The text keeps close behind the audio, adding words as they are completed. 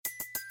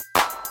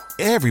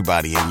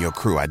Everybody in your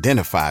crew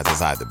identifies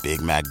as either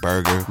Big Mac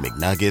Burger,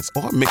 McNuggets,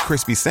 or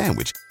McCrispy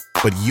Sandwich.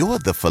 But you're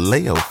the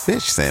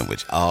Filet-O-Fish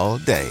Sandwich all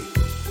day.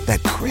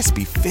 That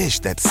crispy fish,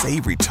 that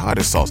savory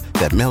tartar sauce,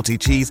 that melty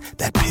cheese,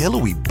 that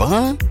pillowy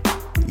bun.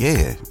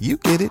 Yeah, you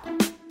get it.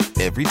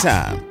 Every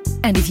time.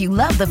 And if you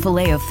love the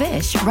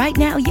Filet-O-Fish, right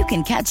now you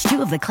can catch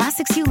two of the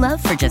classics you love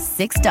for just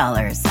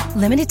 $6.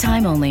 Limited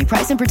time only.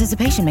 Price and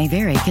participation may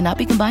vary. Cannot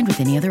be combined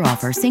with any other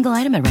offer. Single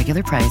item at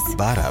regular price.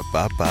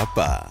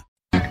 Ba-da-ba-ba-ba.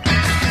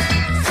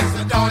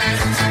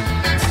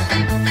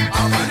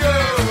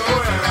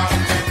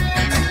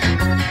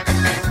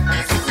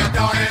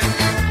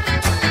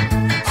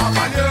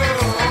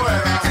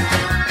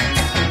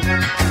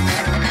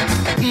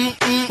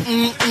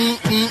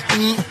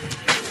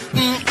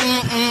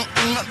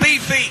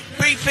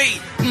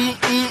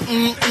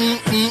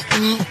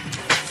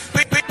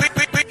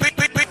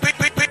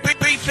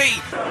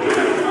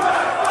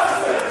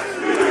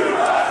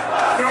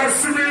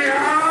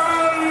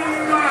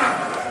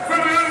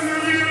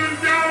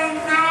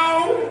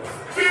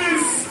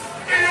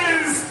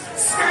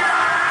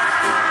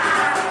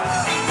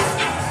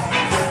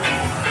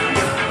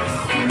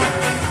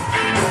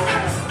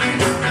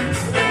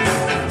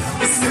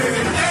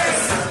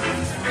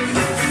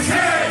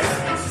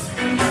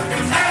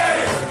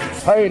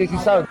 Hey, this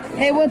is Sam.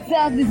 Hey, what's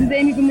up? This is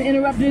Amy from The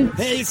Interrupters.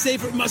 Hey,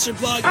 Safer Mustard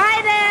Plug.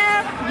 Hi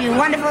there, you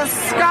wonderful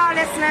Ska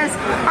listeners.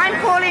 I'm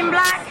Pauline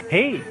Black.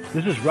 Hey,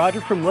 this is Roger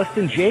from Less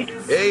Than Jake.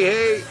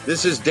 Hey,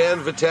 this is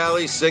Dan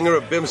Vitale, singer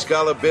of Bim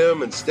Scala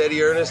Bim and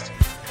Steady Ernest.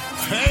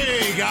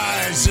 Hey,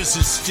 guys, this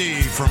is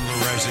Steve from The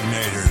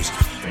Resignators.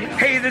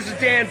 Hey, this is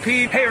Dan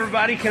P. Hey,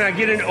 everybody, can I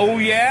get an oh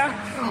yeah?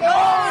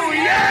 Oh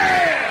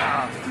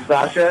yeah!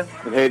 Sasha,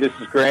 and hey, this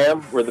is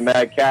Graham. We're the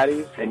Mad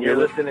Caddies, and you're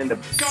listening to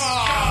Ska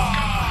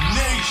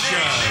Nation.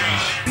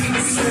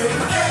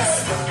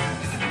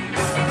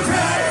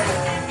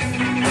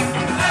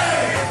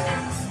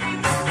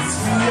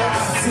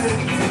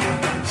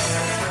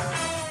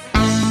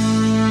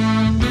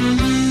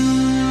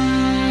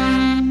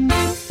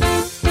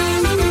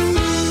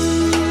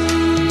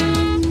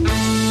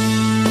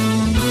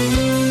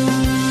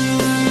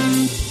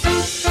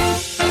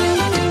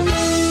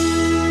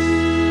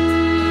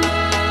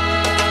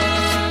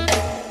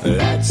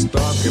 Let's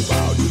talk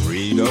about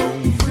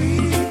freedom.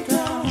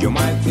 You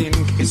might think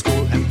it's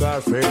cool and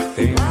perfect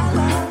thing,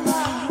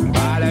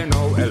 but I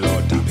know a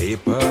lot of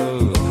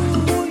people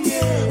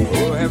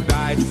who have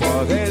died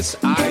for this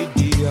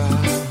idea.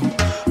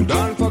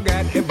 Don't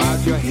forget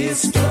about your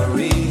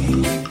history.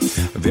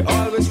 We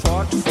always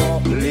fought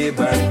for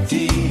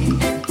liberty,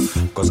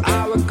 'cause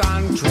our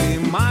country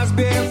must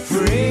be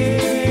free.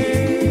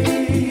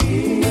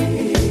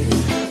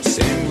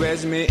 Sing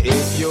with me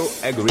if you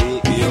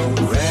agree.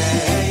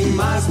 Ukraine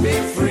must be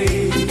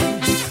free.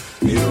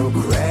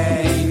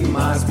 Ukraine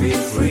must be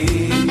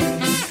free.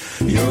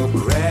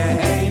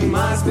 Ukraine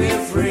must be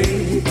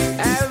free.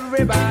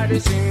 Everybody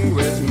sing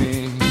with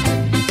me.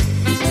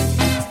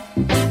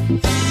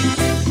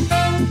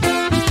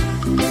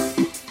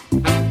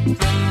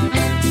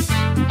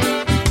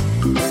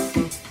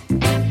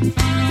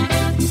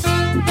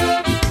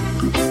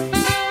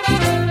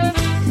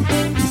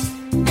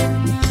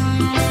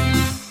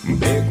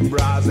 Big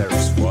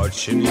brother's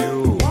watching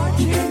you.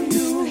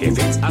 He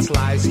feeds us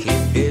lies, he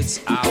eats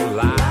our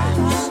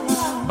lives.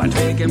 But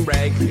we can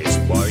break his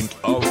point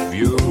of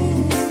view.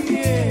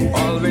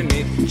 All we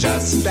need,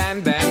 just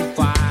stand and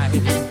fight.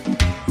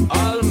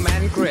 All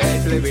men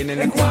create living in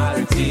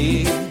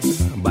equality,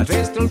 but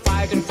we're still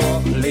fighting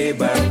for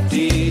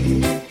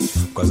liberty.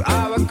 'Cause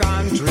our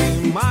country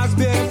must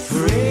be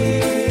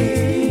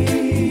free.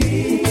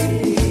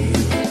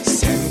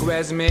 Sing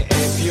with me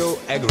if you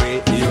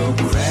agree.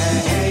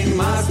 Ukraine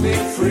must be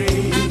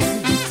free.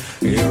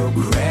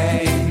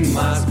 Ukraine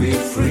must be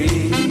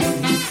free.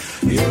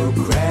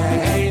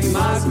 Ukraine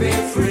must be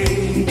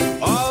free.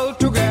 All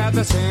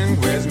together sing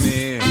with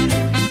me.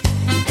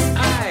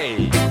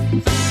 Aye.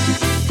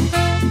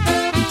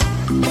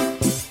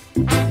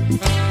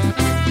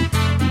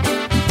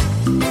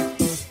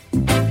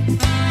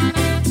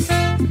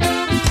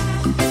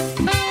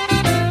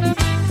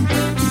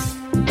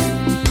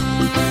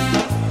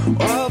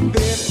 All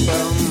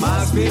people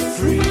must be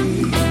free.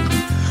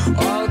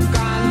 All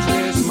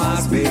countries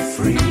must be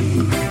free.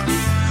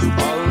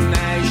 All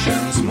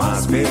nations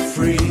must be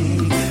free.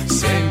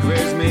 Sing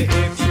with me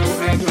if you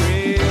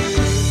agree.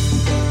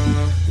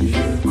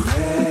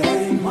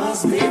 Ukraine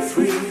must be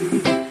free.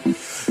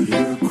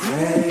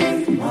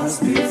 Ukraine must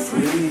be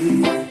free.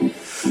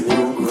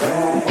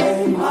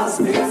 Ukraine must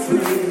be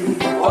free.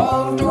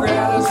 All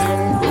together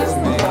sing with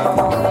me.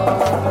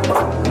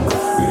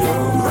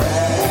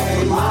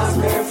 Ukraine must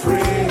be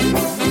free.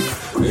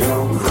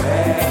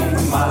 Ukraine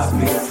must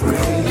be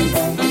free.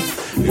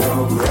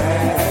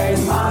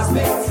 Ukraine must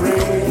be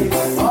free.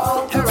 All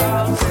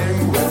around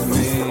sing with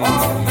me.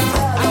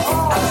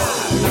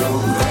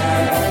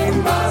 Ukraine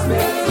must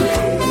be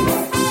free.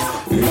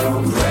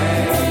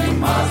 Ukraine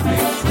must be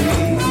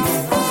free.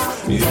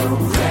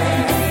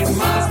 Ukraine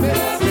must be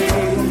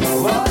free.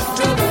 What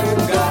do we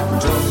got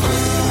to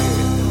free?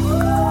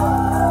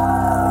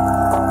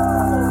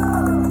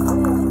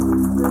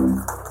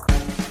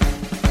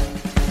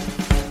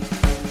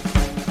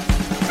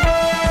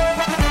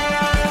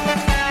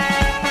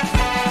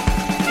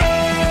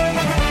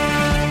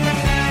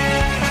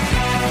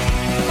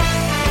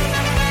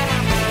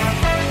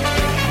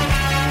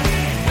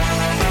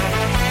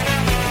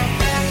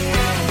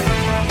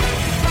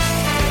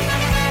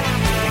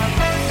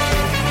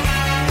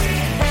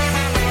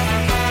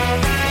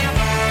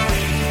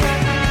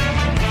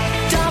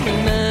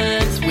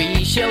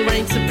 shall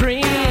reign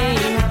supreme.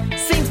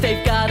 Seems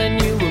they've got a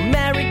new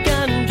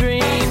American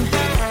dream.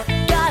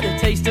 Got a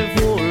taste of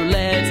war,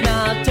 let's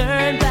not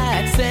turn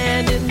back.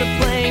 Send in the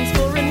planes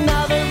for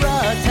another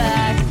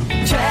attack.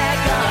 Check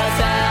us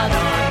out,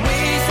 aren't we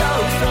so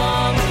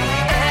strong?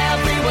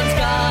 Everyone's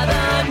got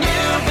a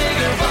new,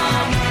 bigger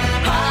bomb.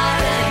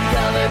 Hide and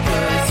cover,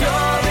 'cause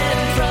you're in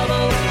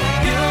trouble.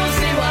 You'll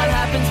see what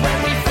happens when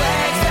we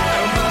flex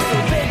our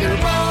muscle, bigger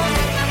bomb.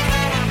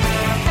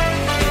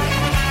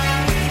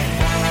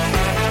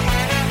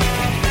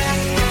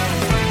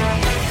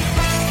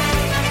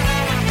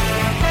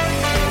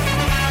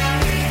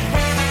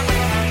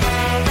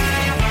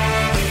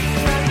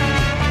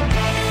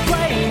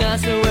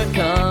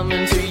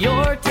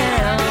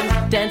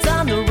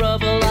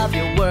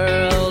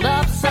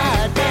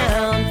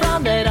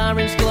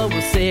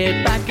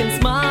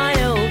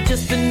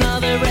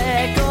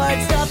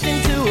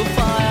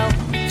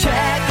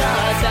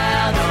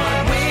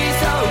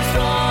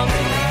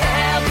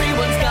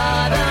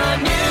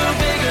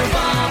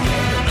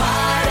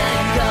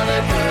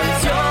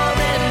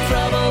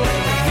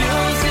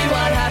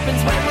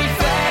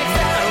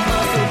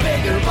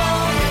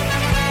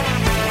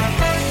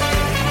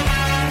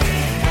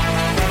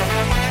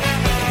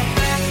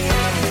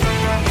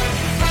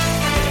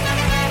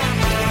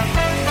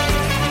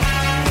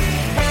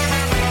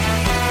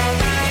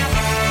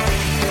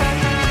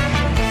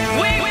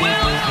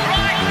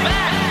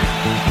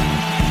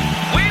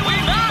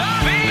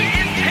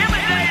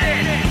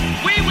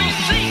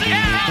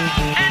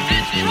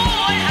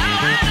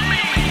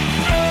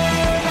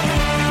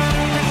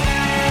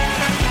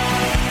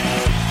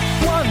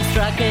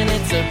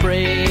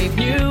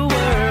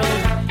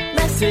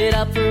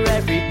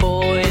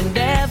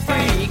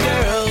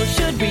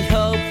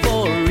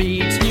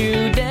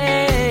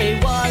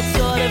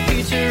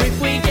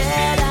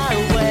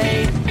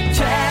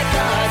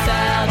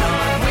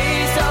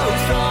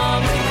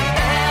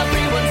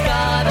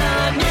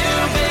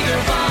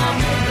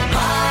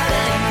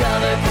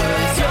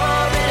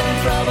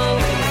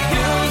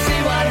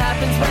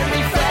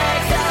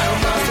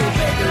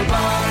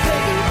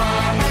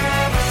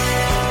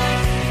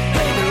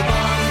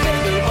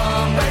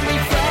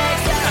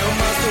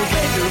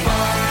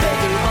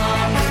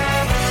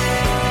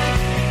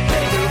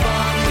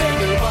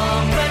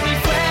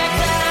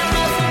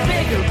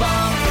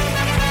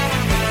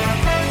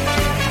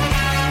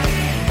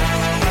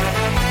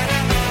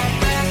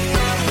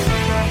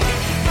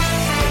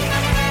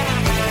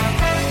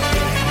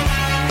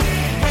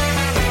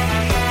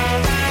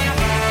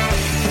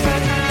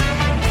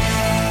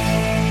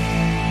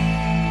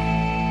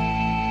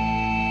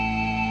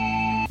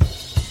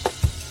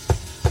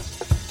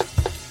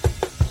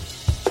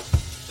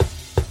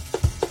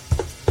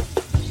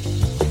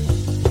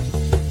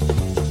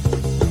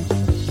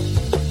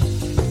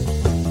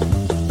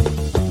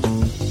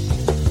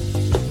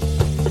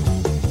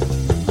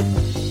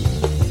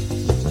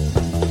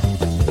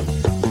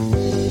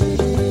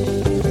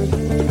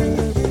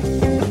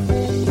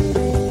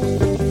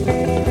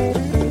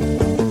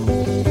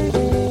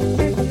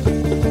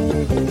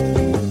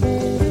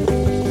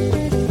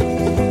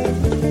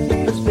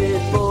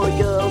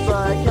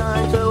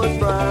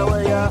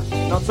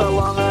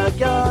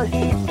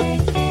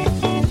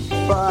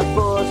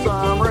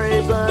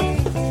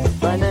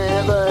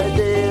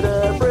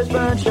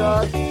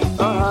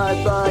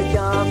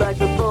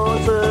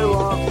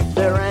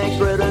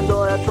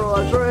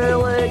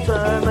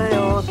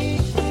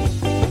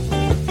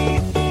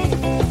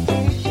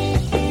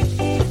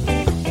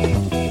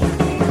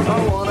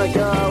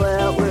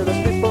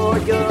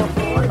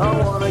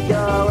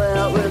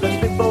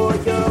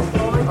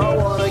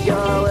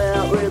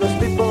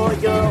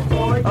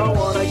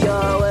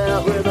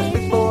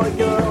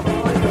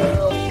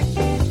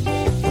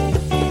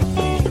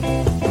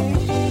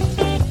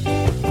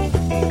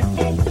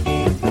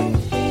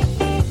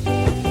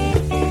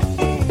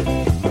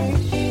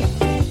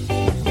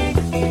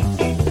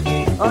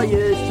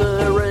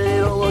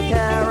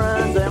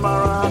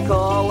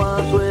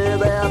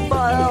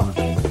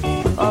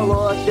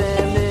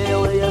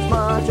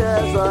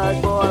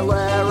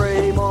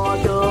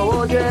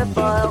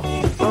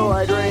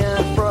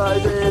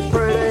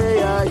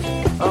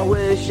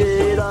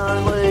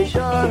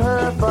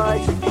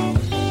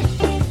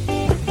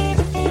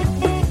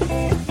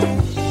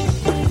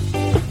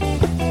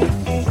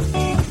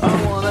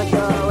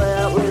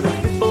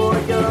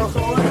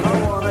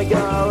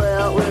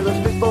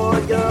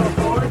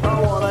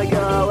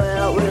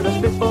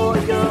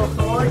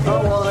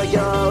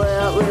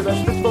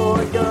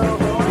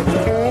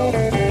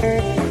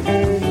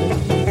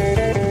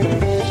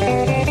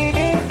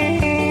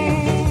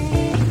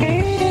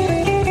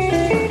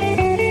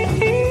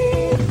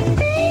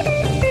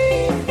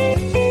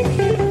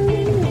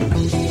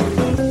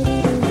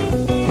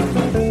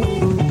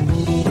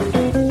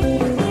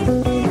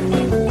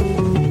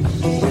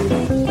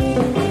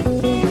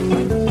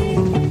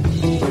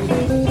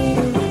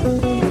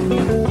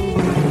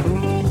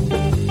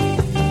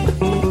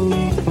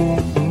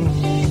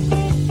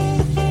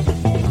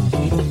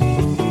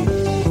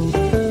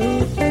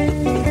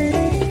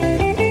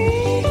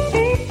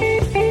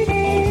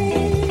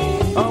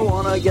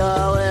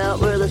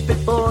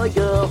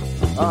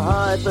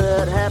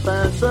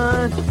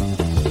 soon.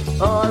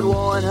 I'd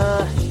wine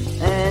her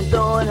and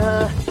dine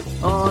her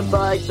on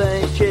baked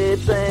beans,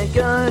 chips and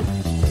goon.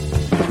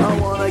 I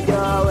wanna go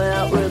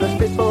out with a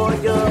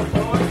spitboy girl.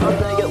 I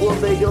think it will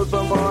be good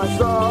for my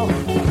soul.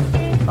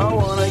 I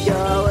wanna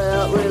go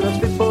out with a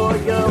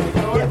spitboy girl.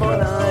 Get my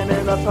name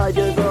in the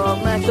pages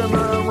of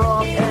maximum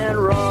rock and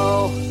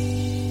roll.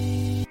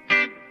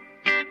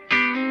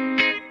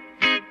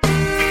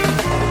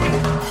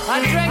 I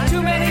drank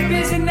too many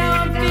beers and now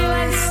I'm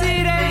feeling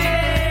seedy.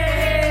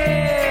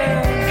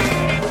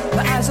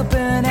 My eyes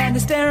open and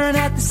they're staring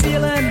at the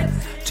ceiling.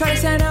 Try to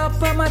stand up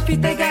but my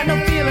feet they got no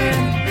feeling.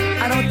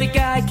 I don't think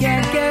I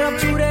can get up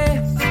today.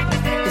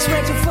 It's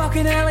way too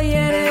fucking early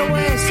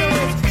anyway. So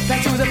it's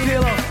back to the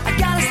pillow, I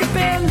gotta slip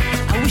in.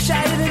 I wish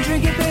I didn't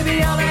drink it,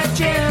 baby, all that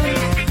gin.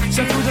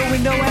 So through the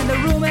window and the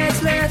room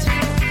is lit.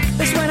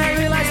 That's when I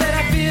realize that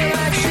I feel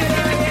like shit,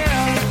 oh yeah.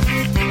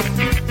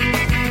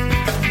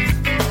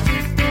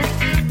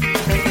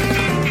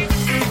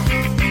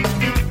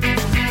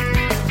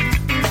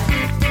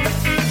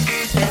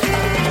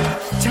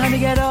 Time to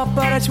get up,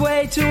 but it's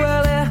way too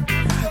early.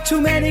 Too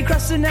many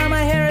crosses, now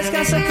my hair has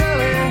got so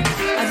curly.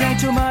 I drank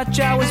too much,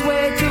 I was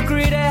way too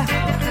greedy.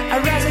 I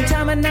rise in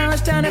time and now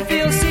it's time to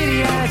feel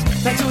seedy.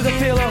 Back to the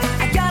pillow,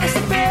 I gotta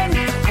slip in.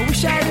 I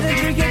wish I didn't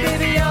drink it,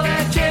 baby, all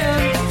that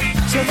gin.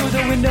 So through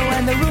the window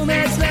and the room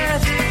is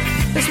lit.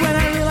 That's when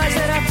I realize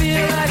that I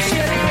feel like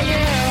shit, oh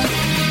yeah.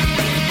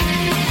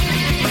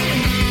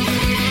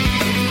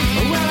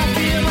 Well, I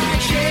feel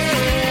like shit.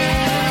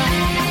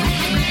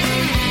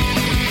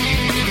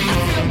 I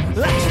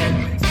feel like shit.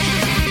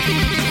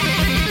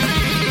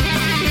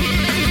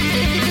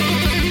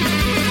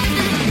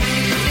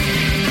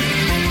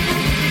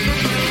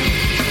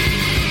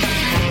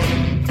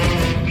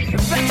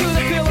 Back to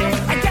the pillow,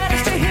 I gotta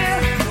stay here.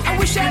 I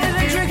wish I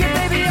didn't drink it,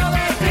 baby, all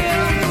that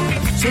beer.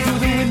 So through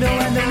the window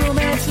and the room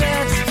it's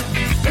lit.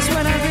 That's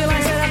when I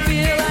realize that I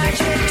feel like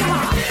shit. Come on.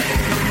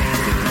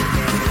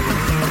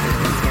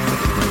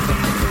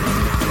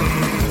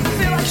 I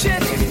feel like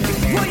shit.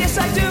 Well, yes,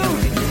 I do.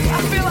 I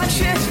feel like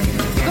shit.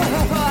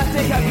 Oh, I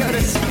think I'm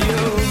gonna spew.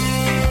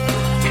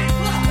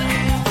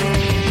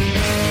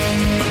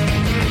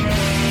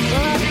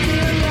 I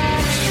feel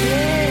like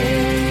shit.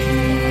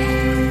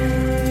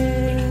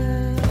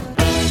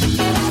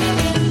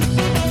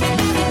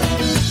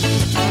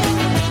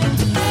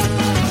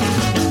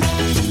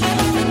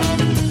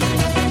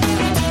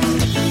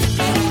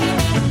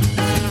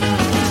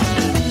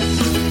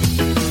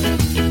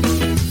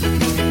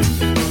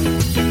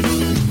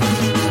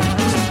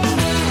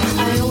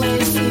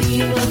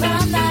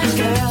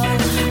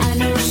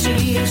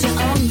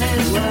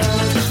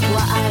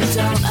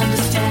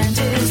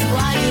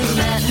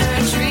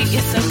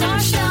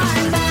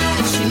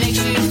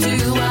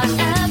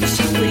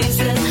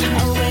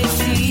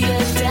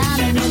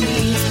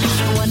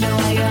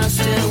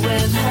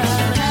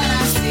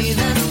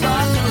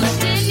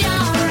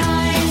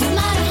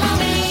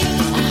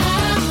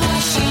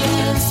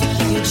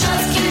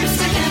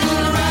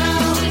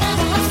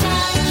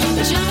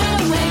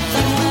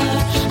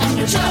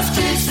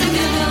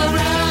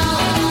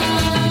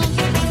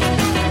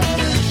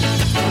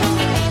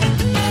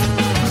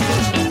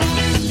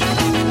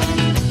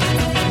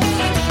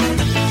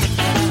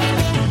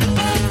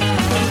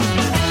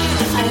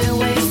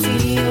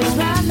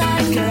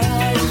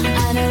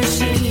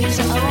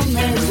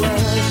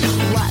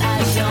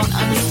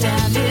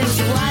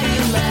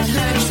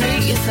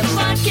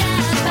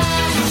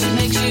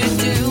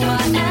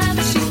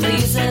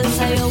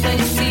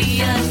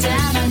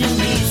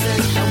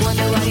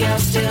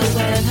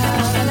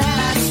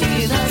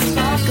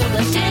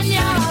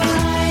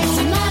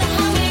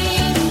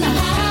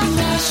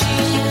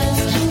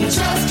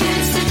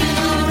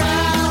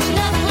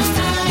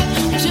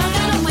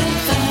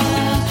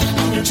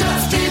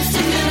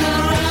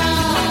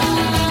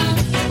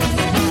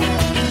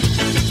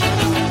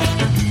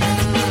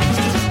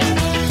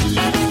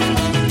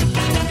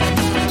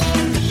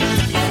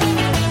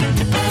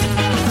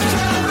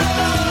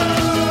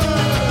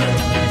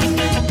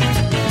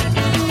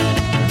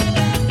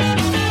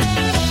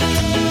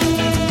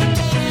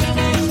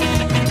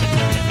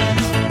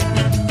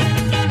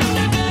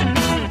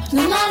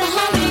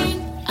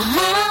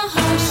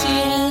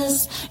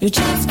 You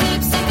just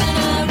keep sticking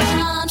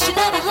around. She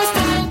never has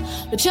time,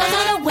 but you're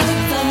gonna wait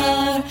for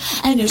her.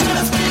 And you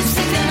just keep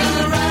sticking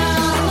around.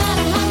 No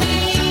matter how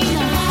mean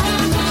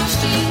or how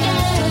she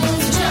is,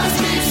 you just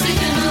keep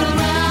sticking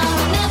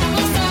around. Never has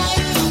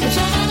time, but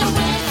you're gonna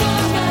wait for her.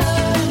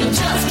 You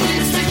just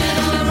keep sticking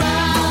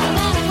around. No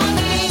matter how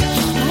mean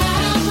or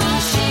how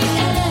she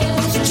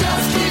is, you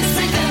just keep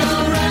sticking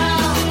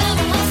around.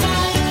 Never has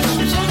time,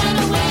 but you're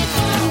gonna wait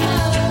for her.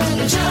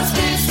 You just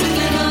keep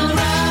sticking around.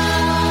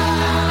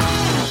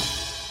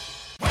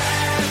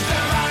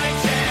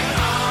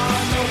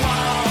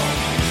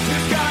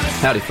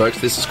 Howdy folks,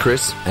 this is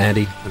Chris,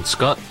 Andy and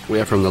Scott. We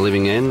are from The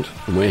Living End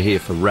and we're here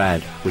for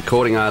RAD,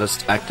 recording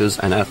artists, actors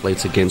and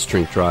athletes against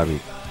drink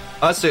driving.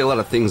 I see a lot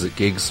of things at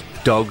gigs,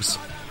 dogs,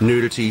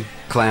 nudity,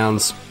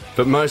 clowns,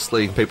 but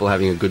mostly people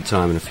having a good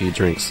time and a few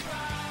drinks.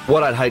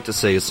 What I'd hate to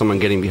see is someone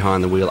getting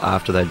behind the wheel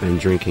after they've been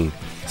drinking.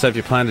 So if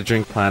you plan to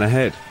drink, plan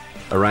ahead.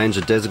 Arrange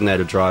a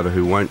designated driver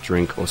who won't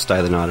drink or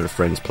stay the night at a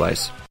friend's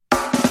place.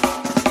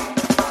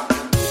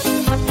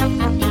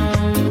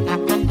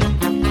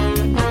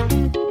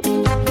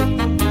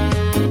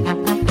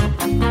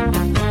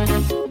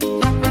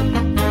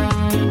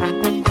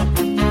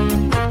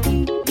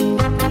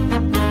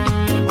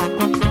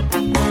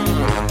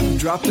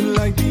 Dropping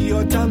like the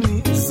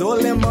autumn, all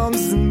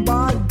lemons and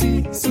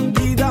bodies. Who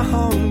be the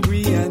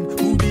hungry and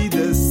who be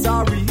the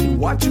sorry?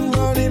 What you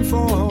running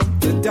for?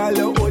 The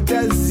dollar or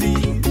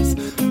disease?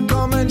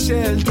 Come and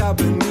shelter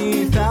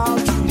beneath our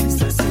trees.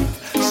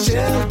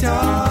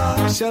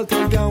 Shelter,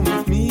 shelter down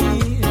with me.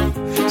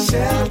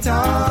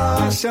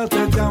 Shelter,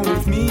 shelter down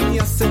with me.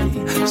 I say,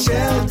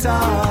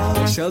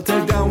 shelter,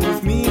 shelter down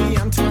with me.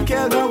 And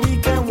together we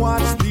can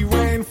watch the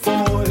rain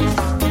fall.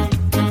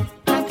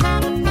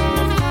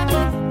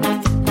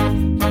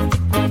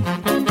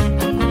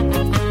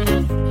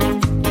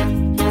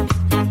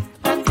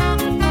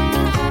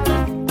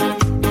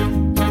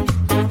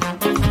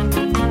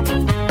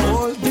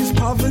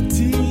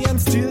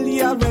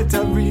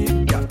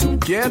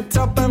 Get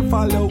up and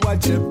follow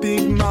what your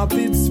big mouth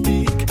it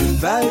speak.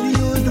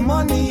 Value the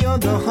money or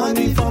the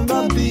honey from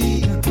the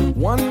bee.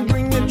 One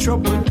bring you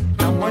trouble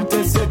and one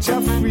to set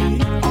you free.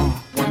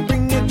 One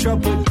bring you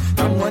trouble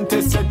and one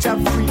to set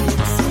you free.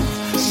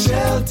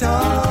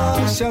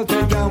 Shelter,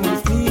 shelter down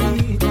with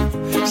me.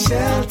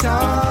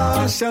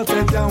 Shelter,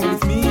 shelter down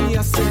with me.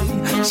 I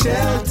say,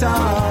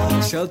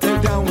 shelter,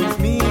 shelter down with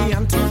me.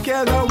 And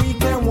together we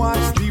can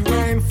watch the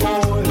rain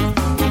fall.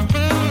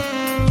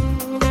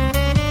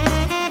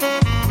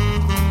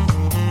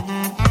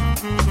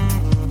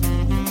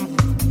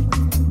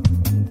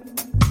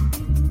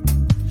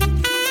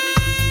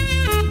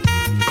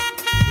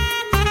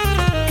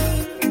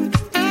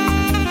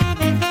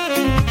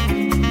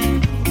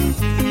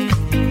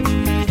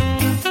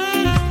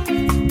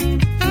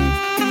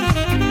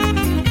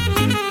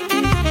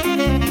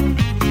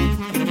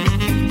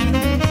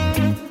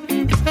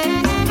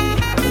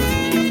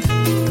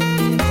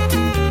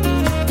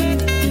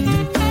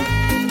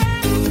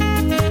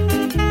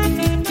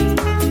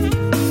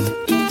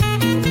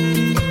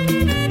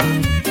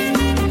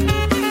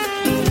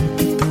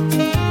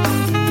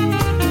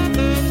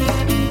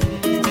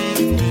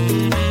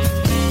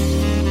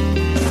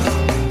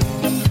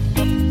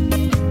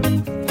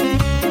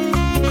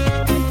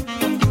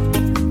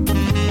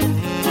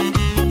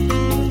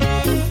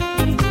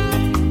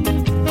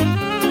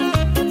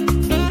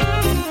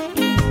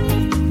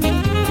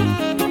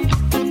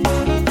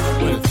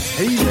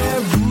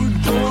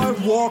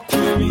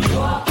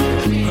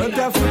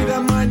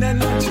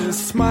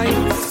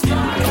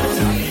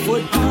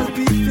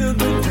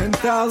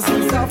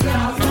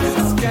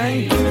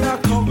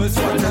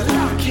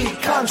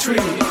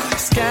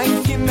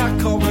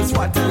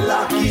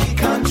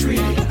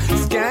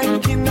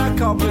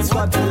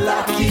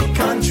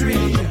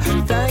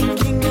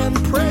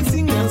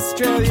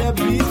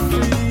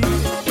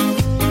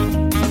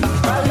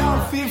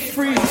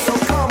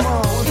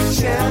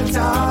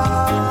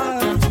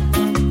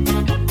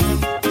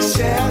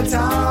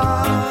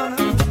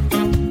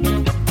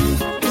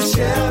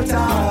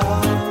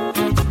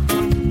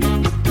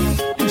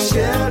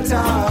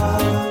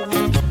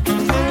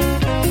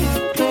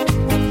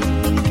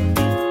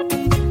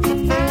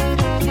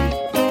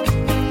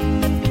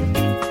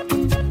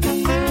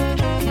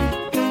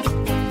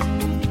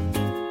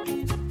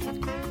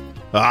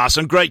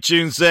 Some great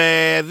tunes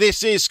there.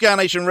 This is Ska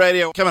Nation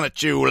Radio, coming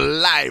at you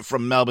live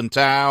from Melbourne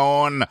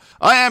town.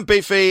 I am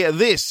Beefy,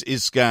 this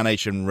is Ska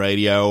Nation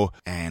Radio,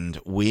 and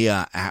we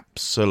are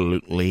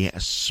absolutely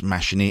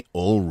smashing it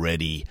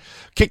already.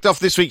 Kicked off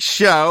this week's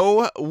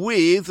show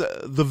with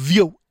The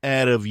View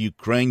out of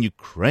Ukraine.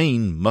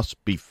 Ukraine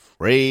must be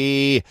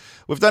free.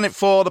 We've done it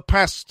for the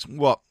past,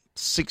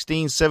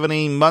 16,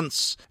 17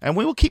 months, and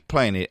we will keep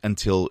playing it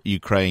until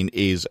Ukraine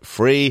is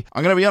free.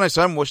 I'm going to be honest,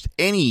 I haven't watched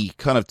any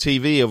kind of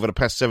TV over the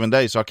past 7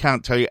 days, so I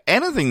can't tell you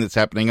anything that's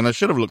happening, and I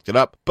should have looked it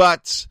up,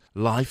 but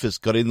life has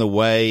got in the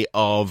way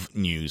of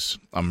news.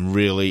 I'm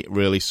really,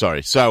 really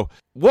sorry. So,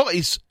 what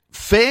is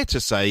fair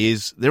to say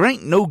is there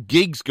ain't no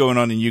gigs going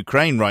on in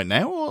Ukraine right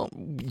now. Well,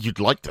 you'd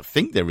like to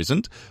think there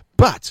isn't,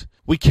 but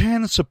we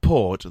can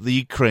support the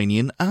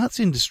Ukrainian arts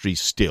industry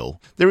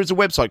still. There is a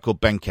website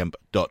called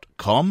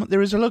bandcamp.com.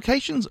 There is a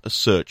locations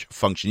search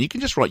function. You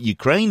can just write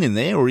Ukraine in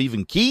there or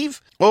even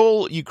Kyiv.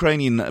 All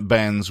Ukrainian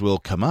bands will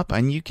come up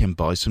and you can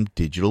buy some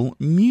digital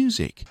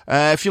music.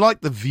 If you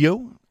like The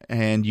View,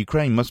 and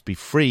Ukraine Must Be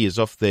Free is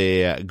off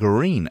their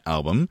Green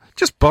album,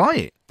 just buy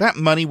it. That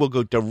money will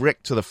go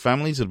direct to the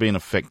families that have been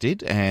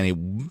affected, and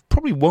it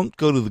probably won't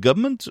go to the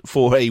government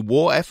for a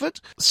war effort.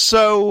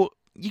 So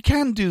you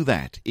can do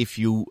that if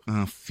you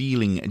are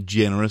feeling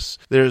generous.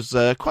 There's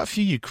quite a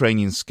few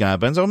Ukrainian ska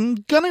bands. I'll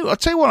tell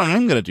you what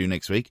I'm going to do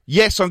next week.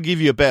 Yes, I'll give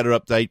you a better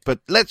update,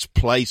 but let's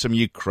play some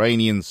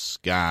Ukrainian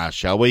ska,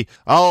 shall we?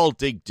 I'll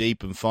dig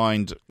deep and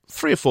find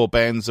 3 or 4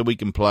 bands that we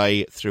can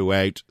play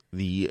throughout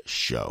the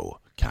show.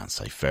 Can't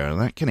say fairer than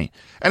that, can he?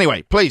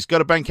 Anyway, please go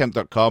to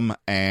bandcamp.com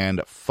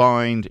and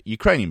find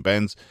Ukrainian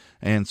bands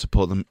and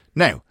support them.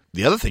 Now,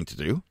 the other thing to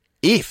do,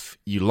 if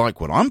you like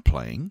what I'm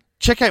playing,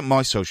 check out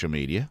my social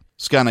media,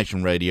 Ska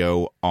Nation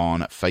Radio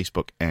on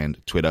Facebook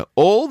and Twitter.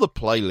 All the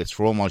playlists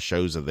for all my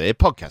shows are there.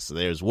 Podcasts are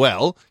there as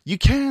well. You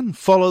can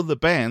follow the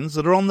bands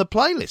that are on the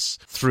playlists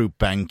through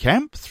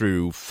Bandcamp,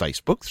 through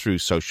Facebook, through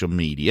social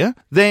media.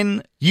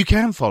 Then you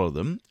can follow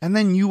them, and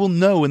then you will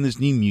know when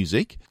there's new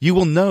music. You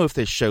will know if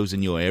there's shows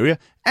in your area,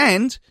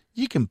 and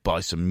you can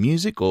buy some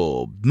music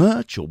or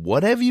merch or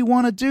whatever you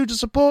want to do to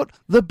support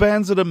the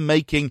bands that are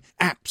making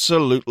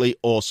absolutely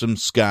awesome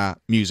ska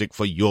music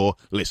for your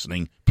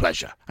listening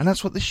pleasure. And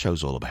that's what this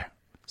show's all about.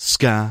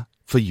 Ska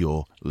for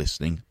your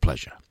listening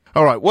pleasure.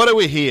 All right, what do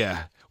we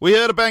hear? We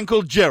heard a band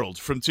called Gerald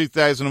from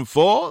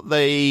 2004.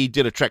 They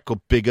did a track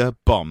called Bigger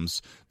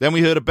Bombs. Then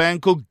we heard a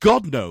band called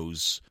God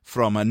Knows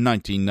from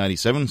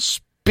 1997,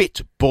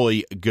 Spit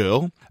Boy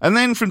Girl. And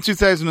then from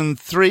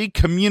 2003,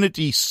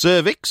 Community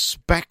Cervix,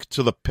 Back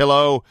to the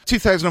Pillow.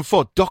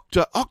 2004,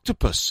 Dr.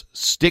 Octopus,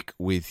 Stick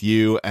With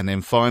You. And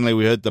then finally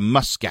we heard the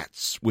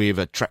Muscats with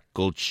a track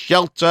called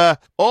Shelter.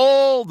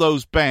 All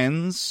those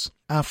bands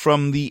are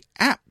from the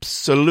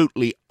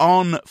absolutely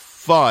on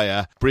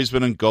fire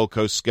Brisbane and Gold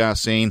Coast ska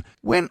scene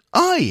when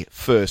I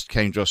first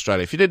came to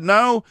Australia. If you didn't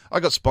know, I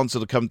got sponsored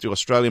to come to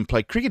Australia and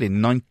play cricket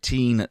in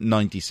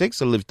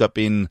 1996. I lived up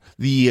in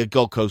the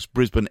Gold Coast,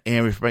 Brisbane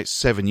area for about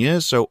 7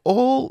 years. So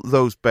all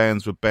those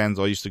bands were bands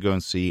I used to go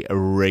and see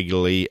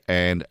regularly,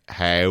 and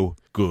how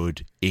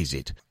good is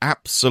it?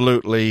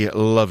 Absolutely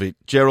love it.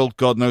 Gerald,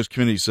 God Knows,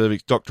 Community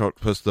Cervix, Dr.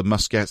 Octopus, the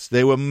Muscats.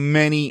 There were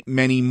many,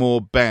 many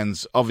more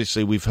bands.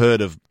 Obviously, we've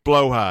heard of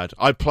Blowhard.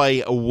 I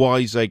play a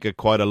Wiseacre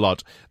quite a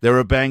lot. There were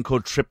a band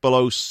called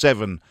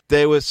 007.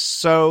 There were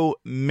so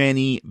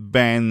many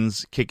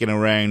bands kicking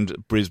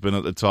around Brisbane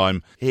at the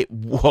time. It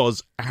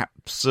was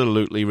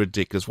absolutely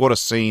ridiculous. What a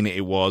scene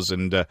it was.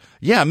 And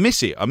yeah, I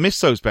miss it. I miss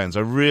those bands.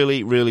 I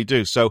really, really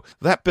do. So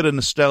that bit of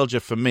nostalgia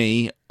for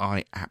me,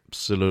 I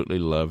absolutely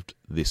loved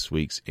this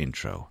week's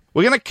intro.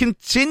 We're going to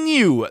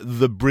continue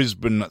the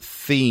Brisbane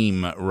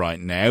theme right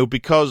now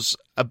because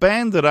a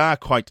band that are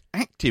quite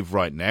active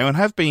right now and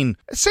have been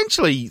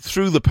essentially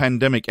through the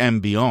pandemic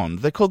and beyond,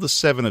 they're called the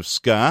Seven of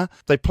Ska.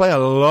 They play a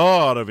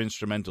lot of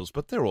instrumentals,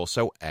 but they're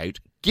also out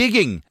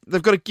gigging.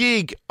 They've got a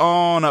gig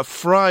on a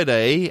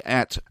Friday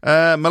at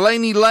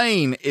Mulaney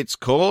Lane, it's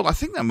called. I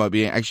think that might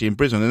be actually in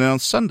Brisbane. And then on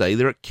Sunday,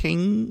 they're at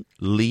King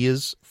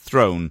Lear's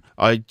Throne.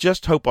 I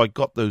just hope I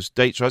got those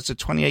dates right. It's the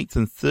 28th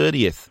and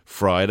 30th,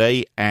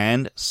 Friday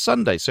and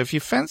Sunday. So if you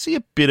fancy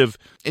a bit of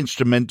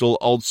instrumental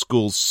old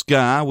school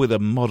ska with a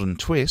modern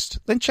twist,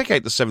 then check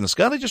out the Seven of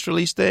Ska. They just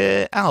released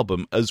their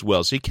album as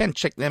well, so you can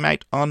check them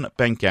out on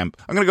Bandcamp.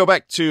 I'm going to go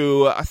back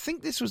to, I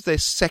think this was their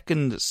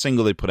second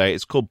single they put out.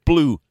 It's called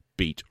Blue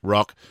Beat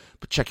Rock,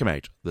 but check them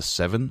out, the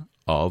Seven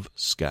of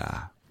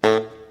Ska.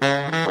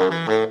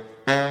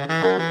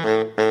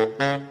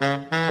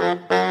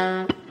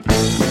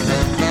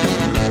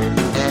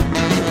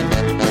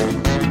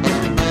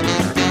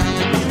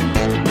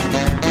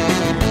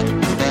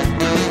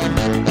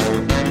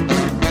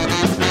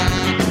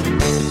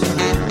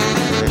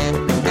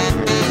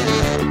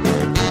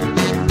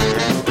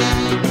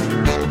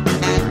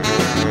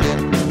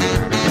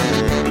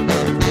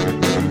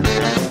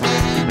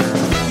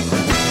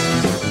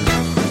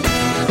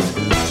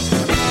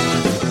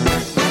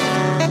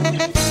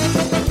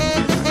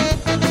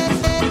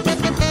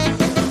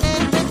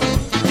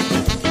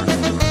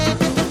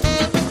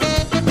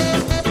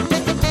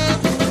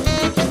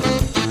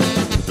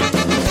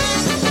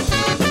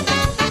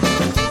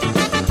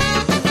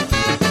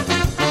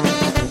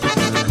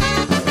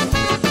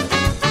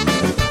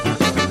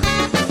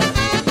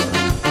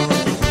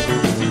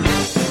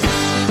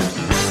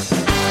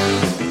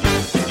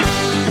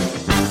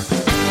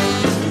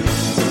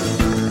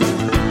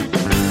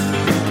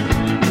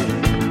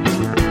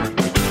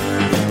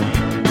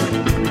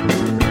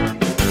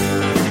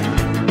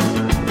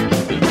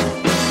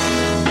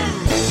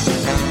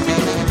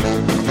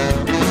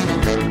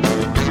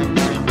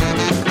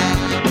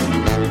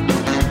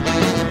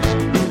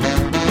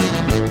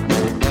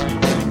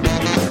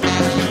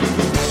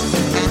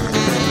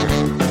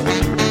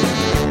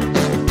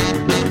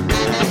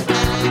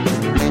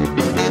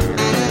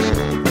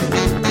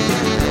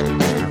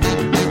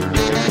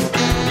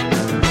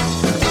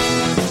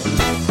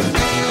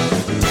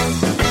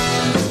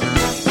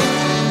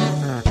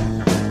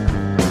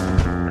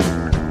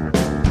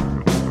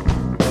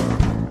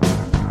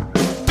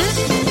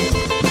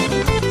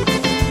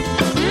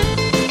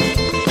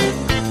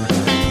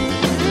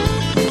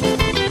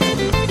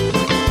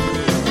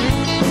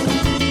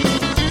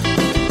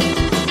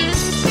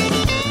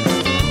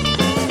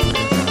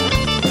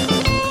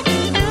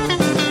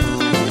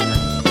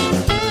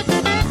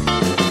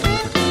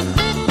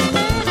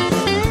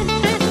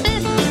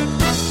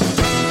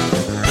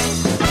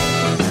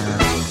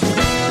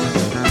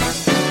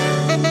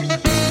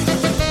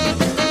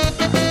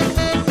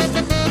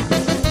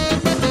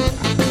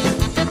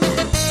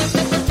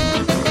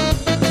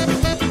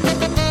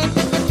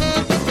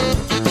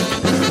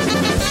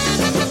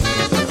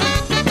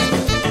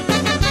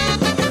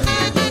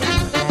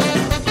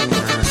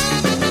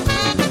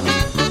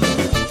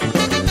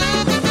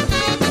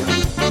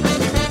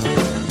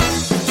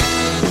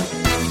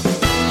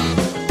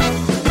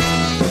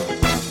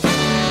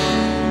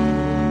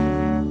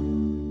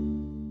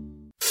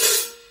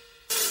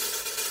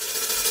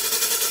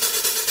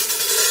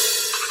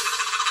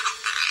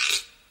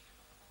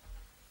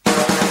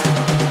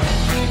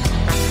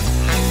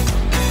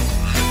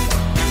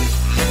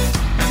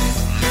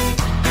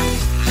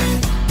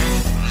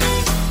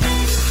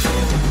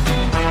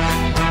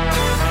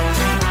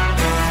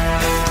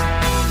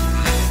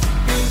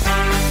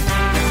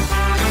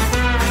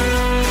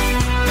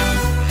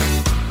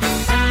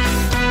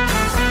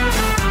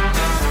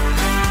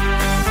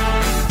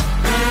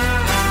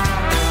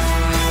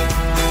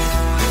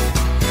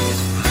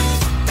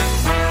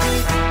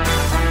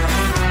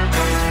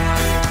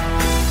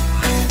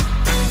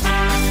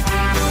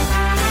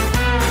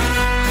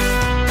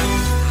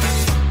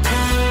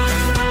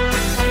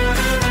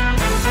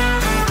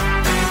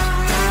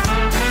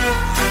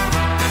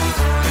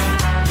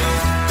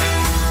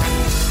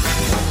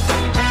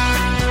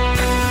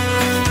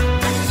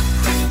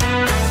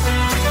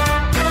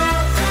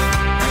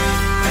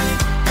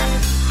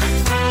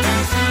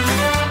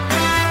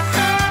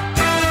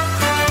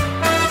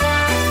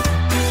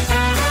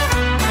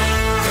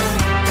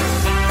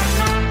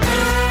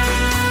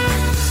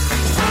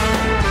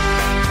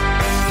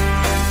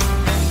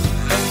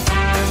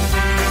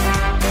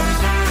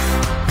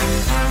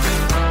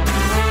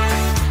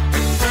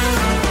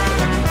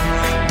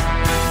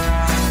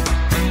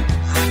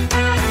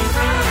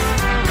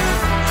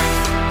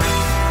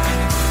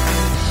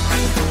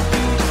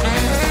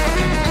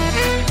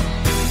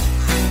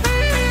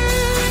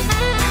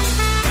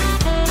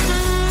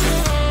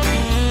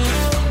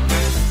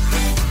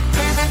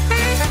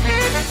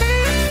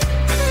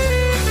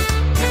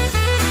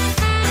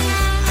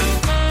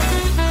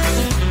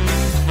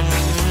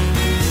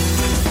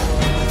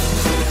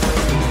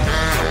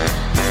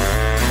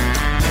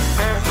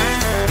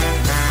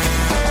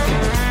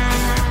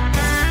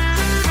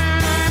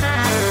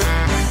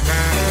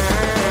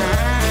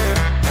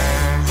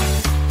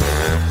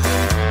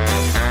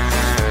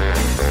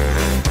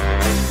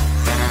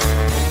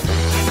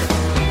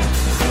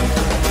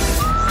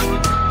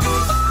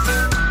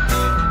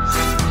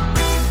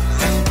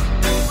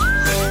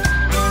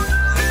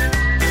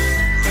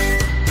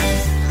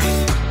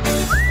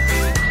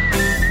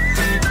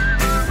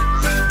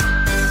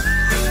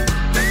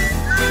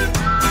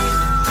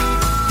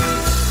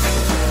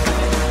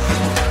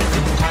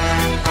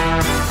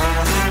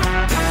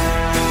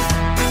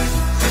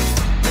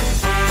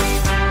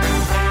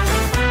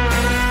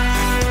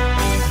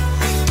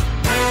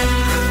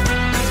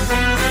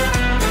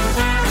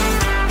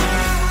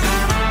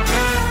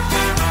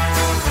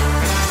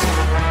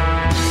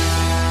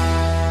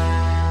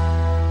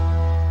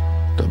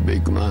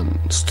 big man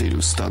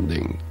still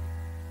standing.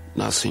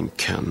 Nothing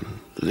can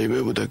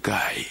remove the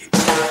guy.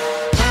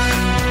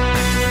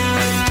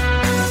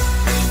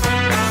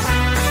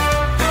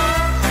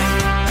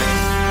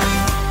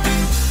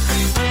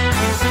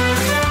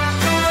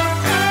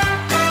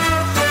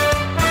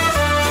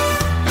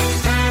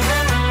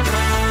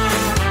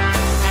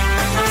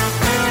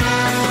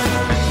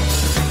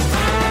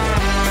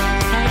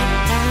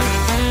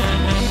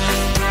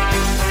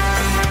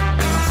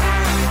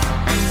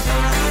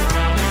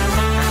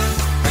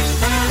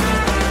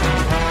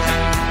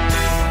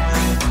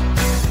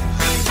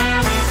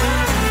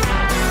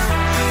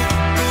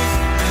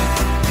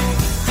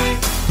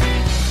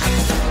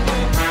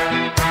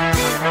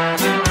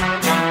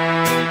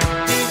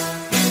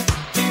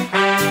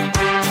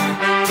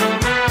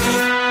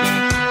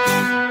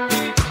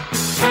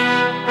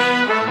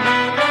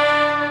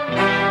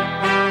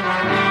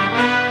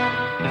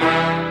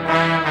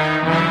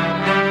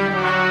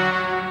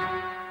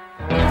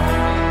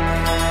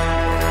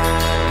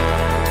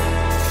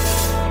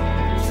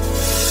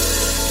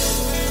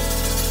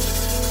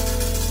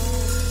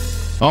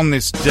 On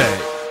this day...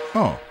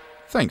 Oh,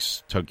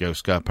 thanks, Tokyo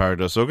Ska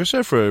Paradise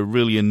Orchestra, for a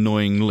really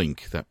annoying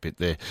link, that bit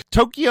there.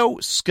 Tokyo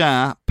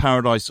Ska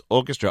Paradise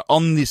Orchestra,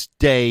 on this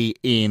day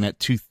in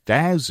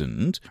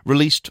 2000,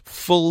 released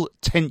Full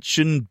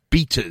Tension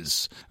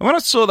Beaters. And when I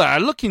saw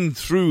that, looking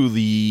through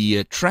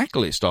the track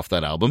list off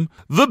that album,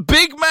 The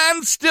Big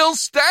Man's Still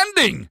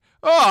Standing!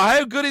 Oh,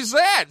 how good is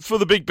that for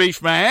the Big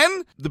Beef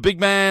Man? The Big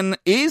Man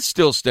is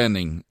still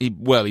standing.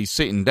 He's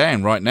sitting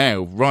down right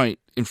now, right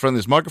in front of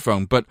this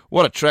microphone, but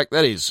what a track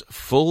that is.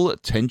 Full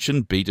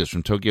Tension Beaters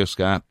from Tokyo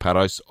Ska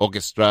Paradise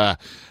Orchestra.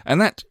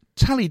 And that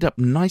tallied up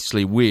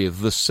nicely with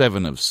the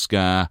Seven of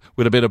Ska,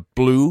 with a bit of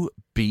blue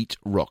beat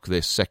rock,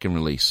 their second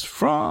release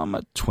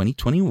from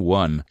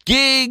 2021.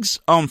 Gigs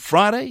on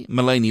Friday,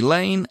 Mulaney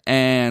Lane,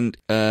 and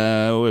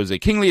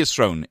King Lear's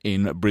Throne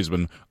in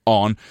Brisbane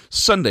on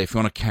Sunday if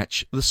you want to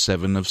catch the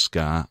Seven of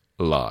Ska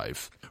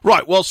live.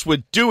 Right, whilst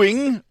we're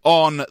doing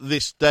On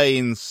This Day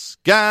in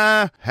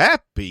Ska,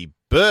 happy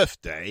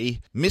birthday,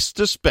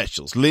 Mr.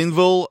 Specials,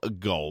 Linville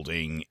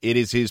Golding. It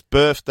is his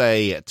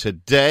birthday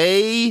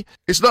today.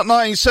 It's not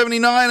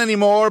 1979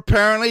 anymore,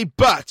 apparently,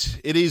 but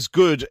it is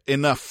good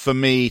enough for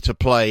me to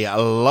play a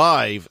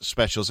live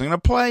Specials. I'm going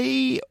to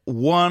play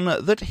one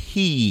that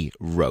he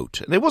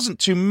wrote. There wasn't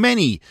too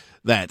many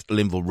that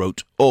Linville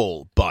wrote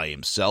all by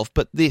himself,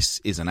 but this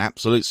is an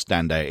absolute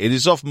standout. It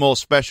is off more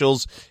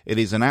Specials. It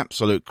is an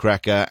absolute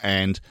cracker,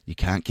 and you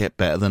can't get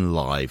better than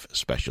live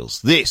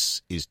Specials.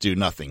 This is Do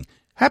Nothing.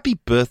 Happy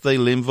birthday,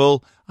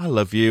 Linville. I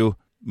love you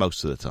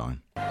most of the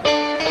time.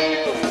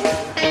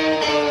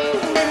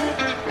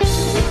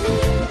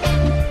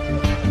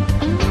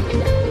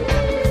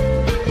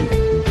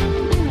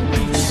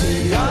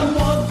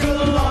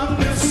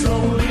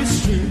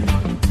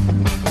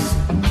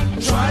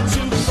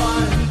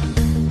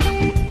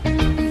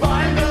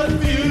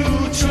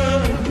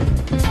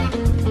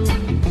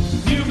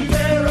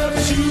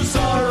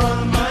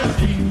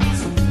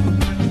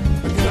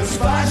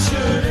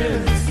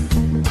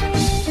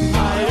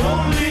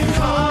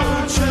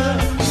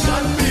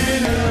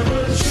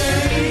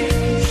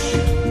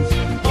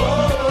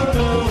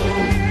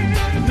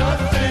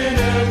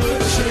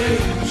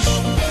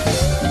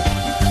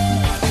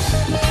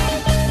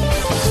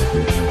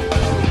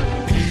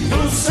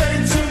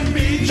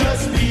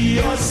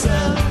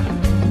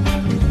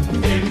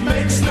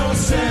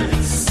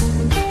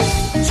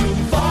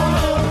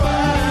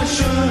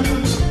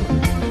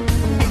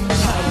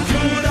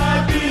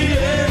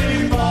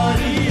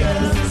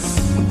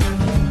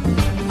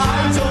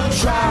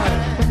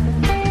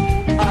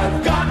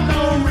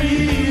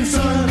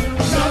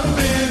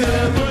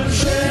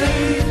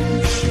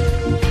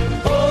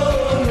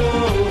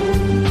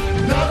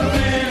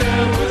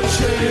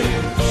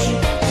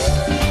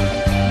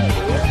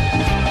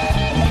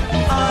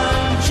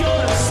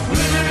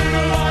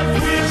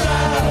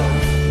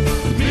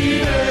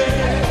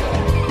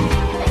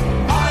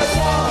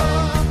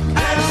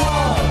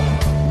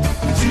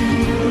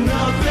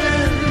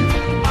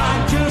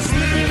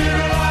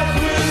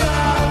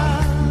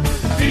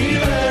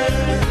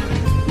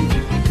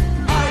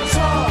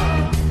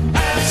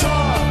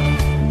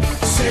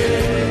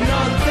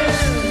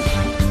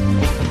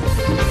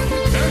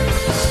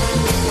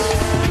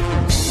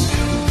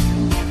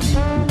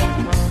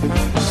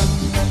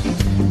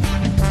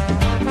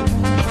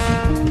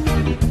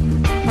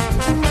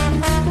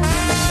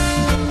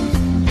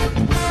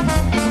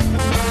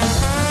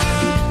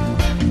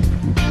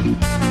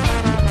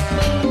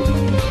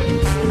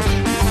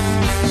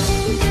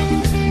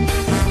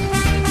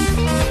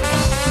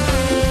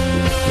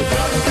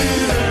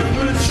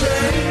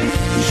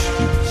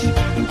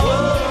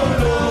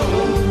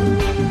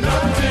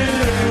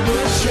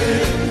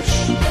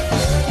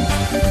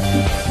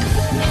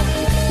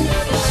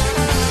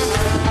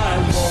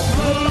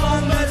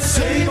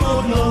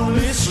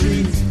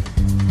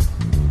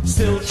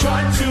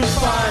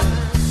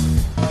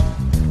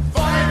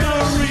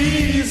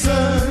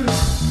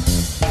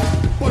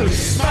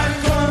 Policeman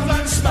comes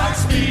and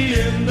smacks me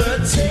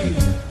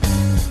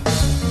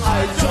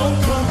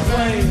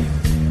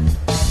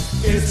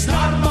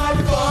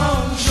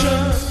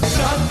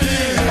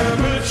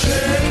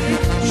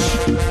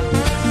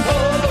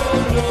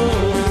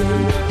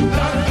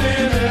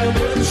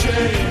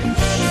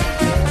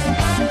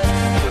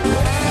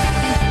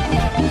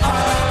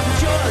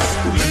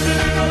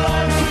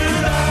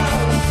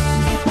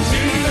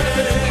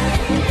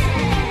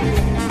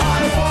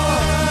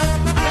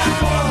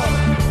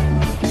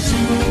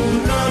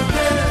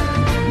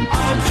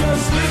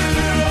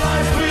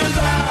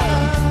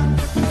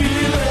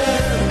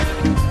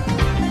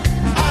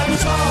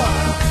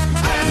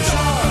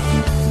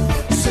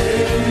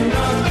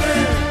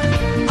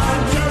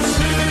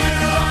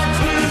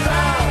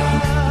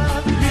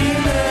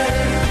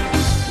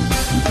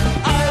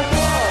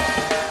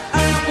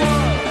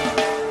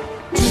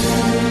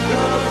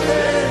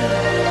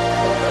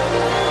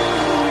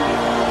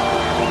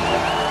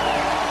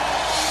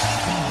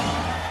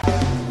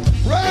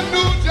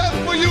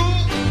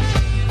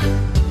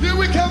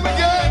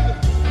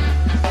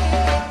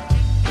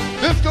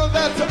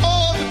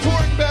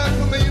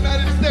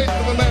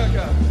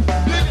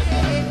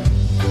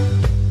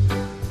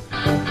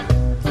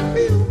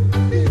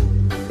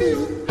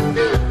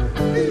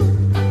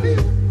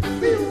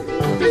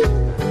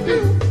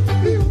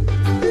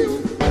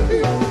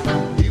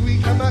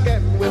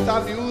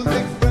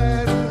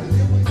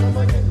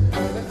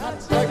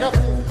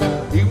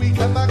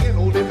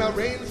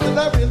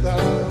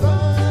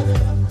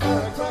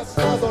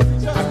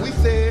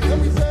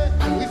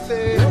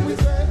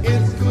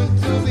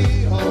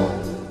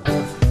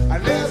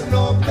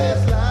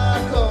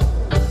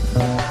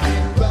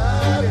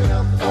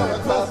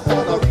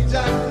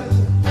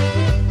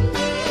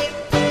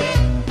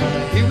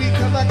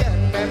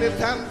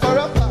time for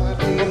a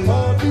party. A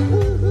party,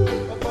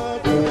 a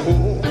party.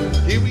 Oh,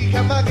 here we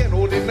come again,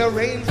 holding the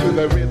reins with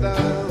the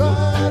rhythm.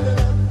 Riding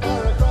up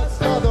or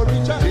across all the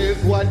region.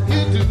 Here's what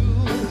you do.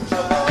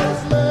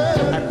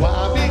 And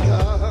why?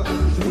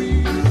 Because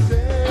we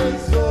say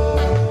so.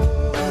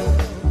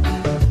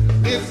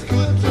 It's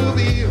good to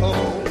be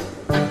home,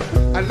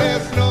 and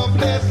there's no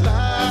place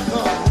like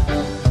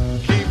home.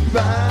 Keep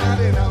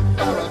riding up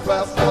or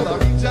across all the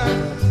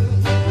region.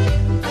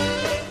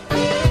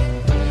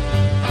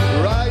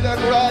 Ride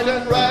and ride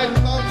and ride,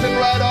 mountain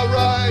ride or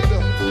ride.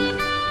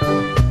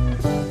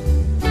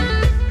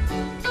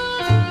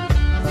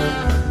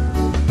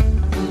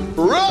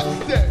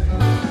 Rocksteady.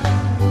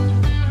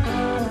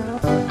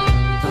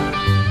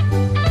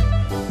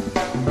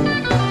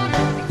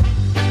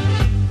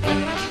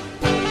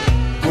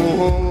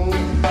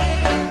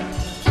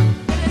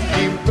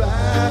 Keep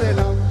riding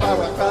up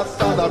or across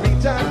all the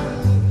region.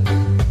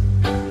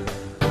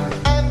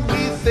 And we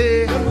say,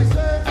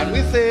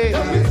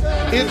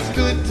 it's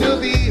good to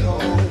be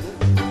home,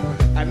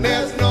 and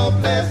there's no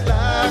place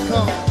like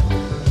home.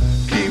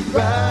 Keep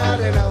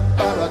riding up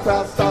or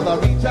across all the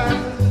region,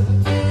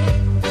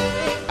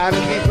 and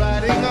keep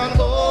riding on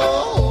home.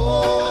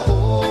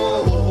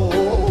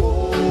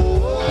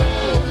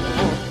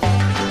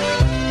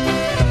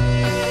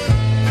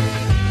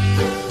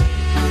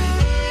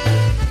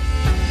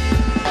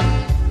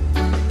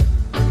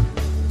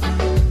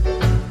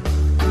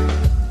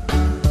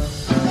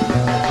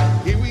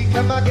 Here we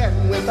come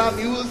again with our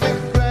music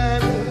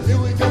friends.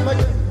 Here we come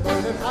again,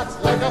 burning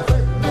hot like a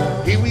flame.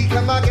 Here we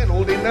come again,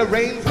 holding the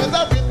reins with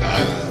our rhythm.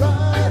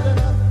 Riding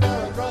up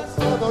across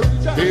all the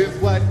region. Here's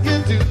what you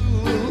do.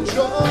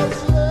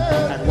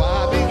 And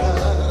why?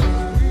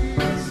 Because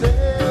we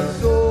say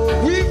so.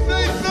 We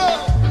say so,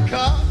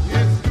 'cause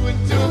it's good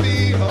to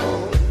be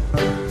home,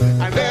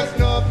 and there's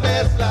no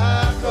place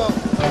like home.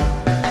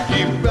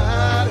 Keep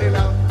riding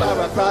up or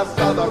across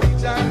all the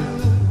region.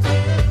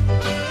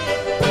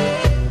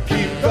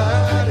 Keep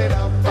riding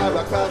up or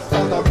across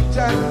all the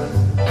region.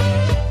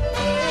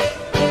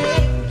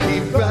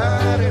 Keep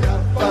riding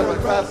up or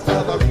across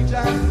all the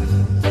region.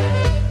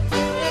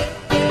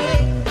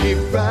 Keep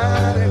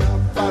riding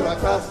up or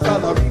across all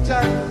the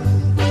region.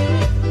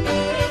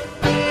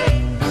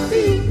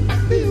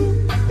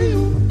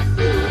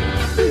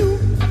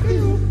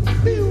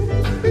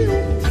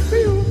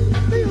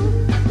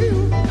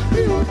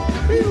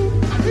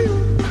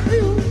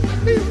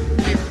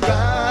 Keep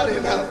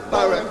riding up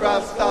or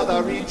across all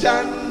the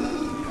region.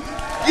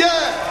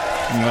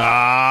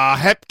 Yeah!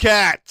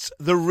 Hepcat,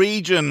 the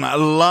region,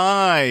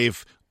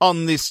 live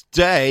on this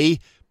day.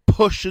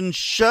 Push and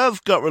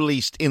Shove got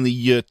released in the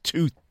year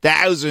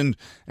 2000,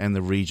 and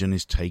the region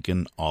is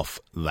taken off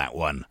that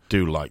one.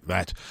 Do like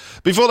that.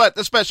 Before that,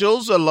 the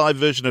Specials, a live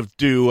version of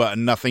Do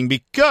Nothing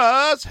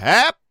Because.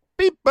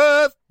 Happy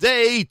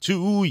birthday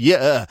to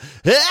ya.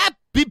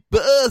 Happy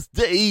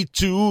birthday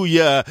to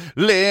ya.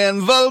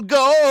 Linville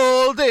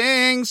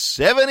Golding,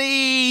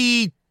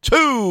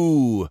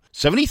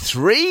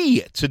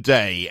 73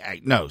 today.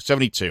 No,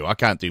 72. I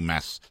can't do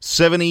maths.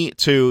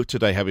 72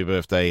 today. Happy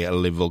birthday,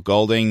 Linville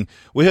Golding.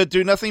 We heard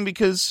Do Nothing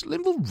because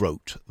Linville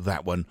wrote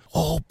that one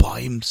all by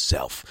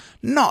himself.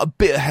 Not a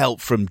bit of help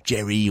from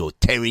Jerry or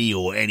Terry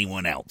or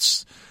anyone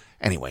else.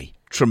 Anyway,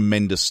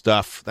 tremendous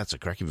stuff. That's a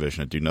cracking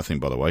version of Do Nothing,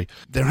 by the way.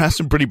 There are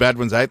some pretty bad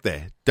ones out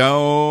there.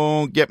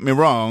 Don't get me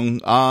wrong.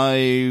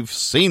 I've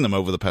seen them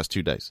over the past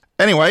 2 days.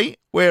 Anyway,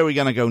 where are we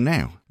going to go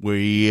now?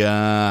 We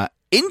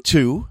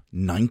into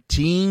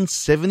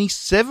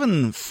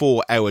 1977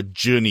 for our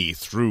journey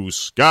through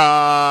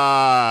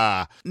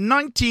ska.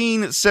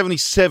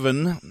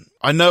 1977,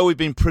 I know we've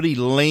been pretty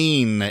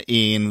lean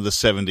in the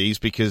 70s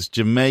because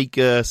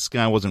Jamaica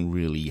ska wasn't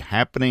really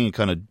happening. It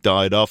kind of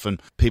died off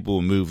and people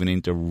were moving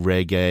into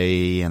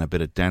reggae and a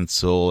bit of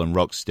dancehall and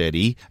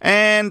rocksteady.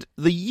 And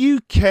the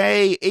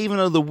UK, even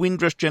though the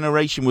Windrush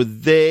generation were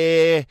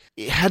there,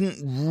 it hadn't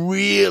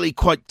really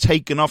quite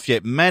taken off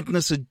yet.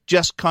 Madness had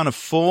just kind of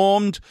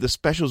formed. The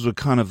Specials were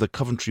kind of the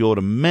Coventry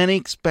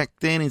Automatics back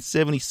then in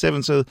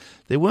 77, so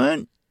there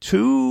weren't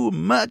too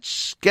much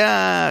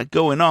ska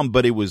going on,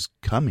 but it was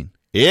coming.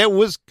 It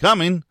was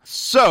coming.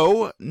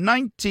 So,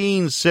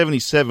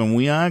 1977,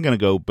 we are going to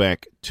go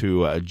back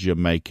to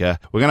Jamaica.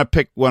 We're going to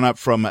pick one up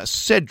from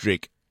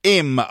Cedric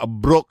M.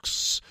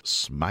 Brooks,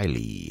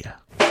 Smiley.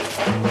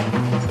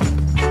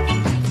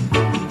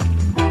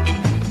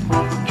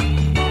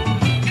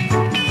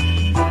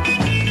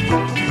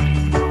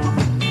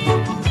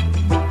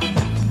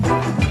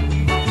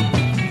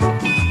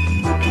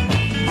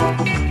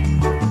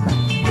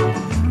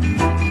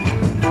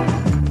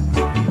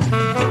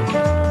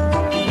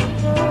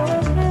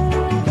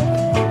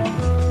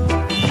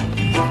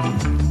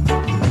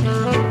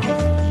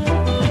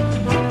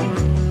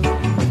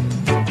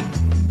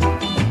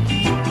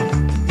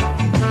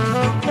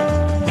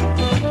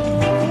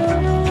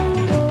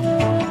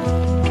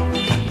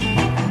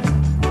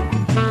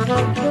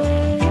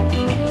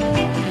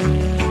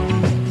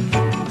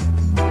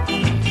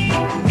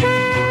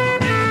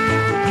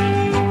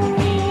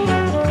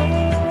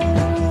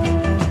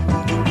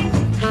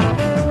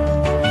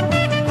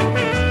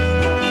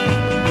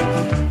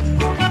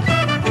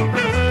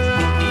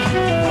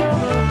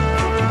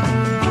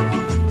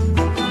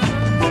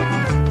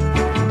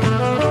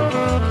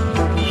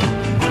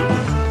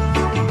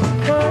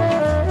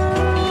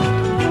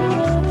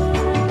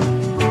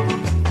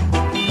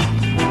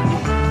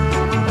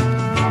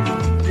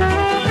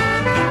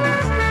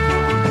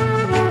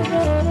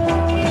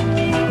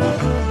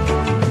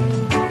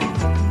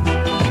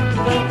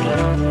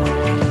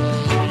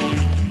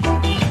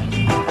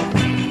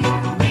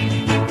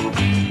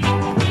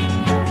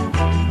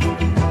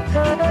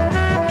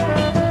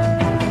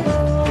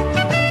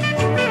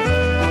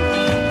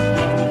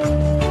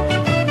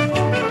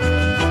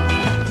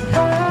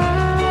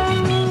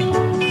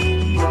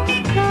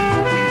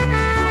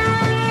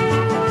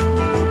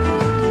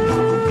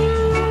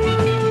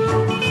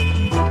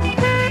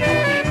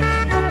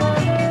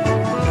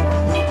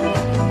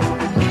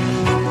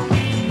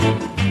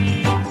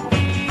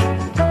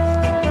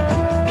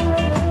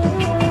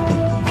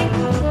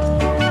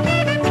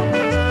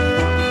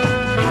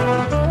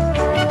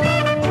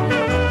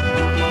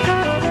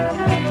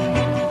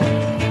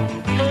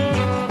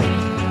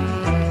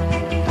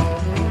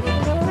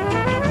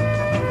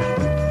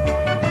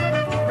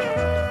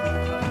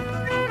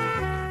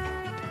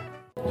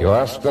 You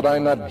ask that I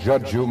not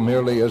judge you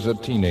merely as a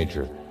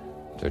teenager,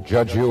 to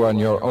judge you on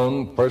your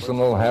own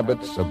personal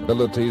habits,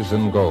 abilities,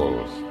 and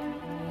goals.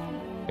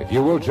 If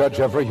you will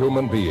judge every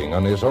human being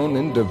on his own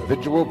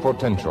individual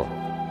potential,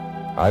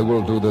 I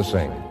will do the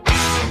same.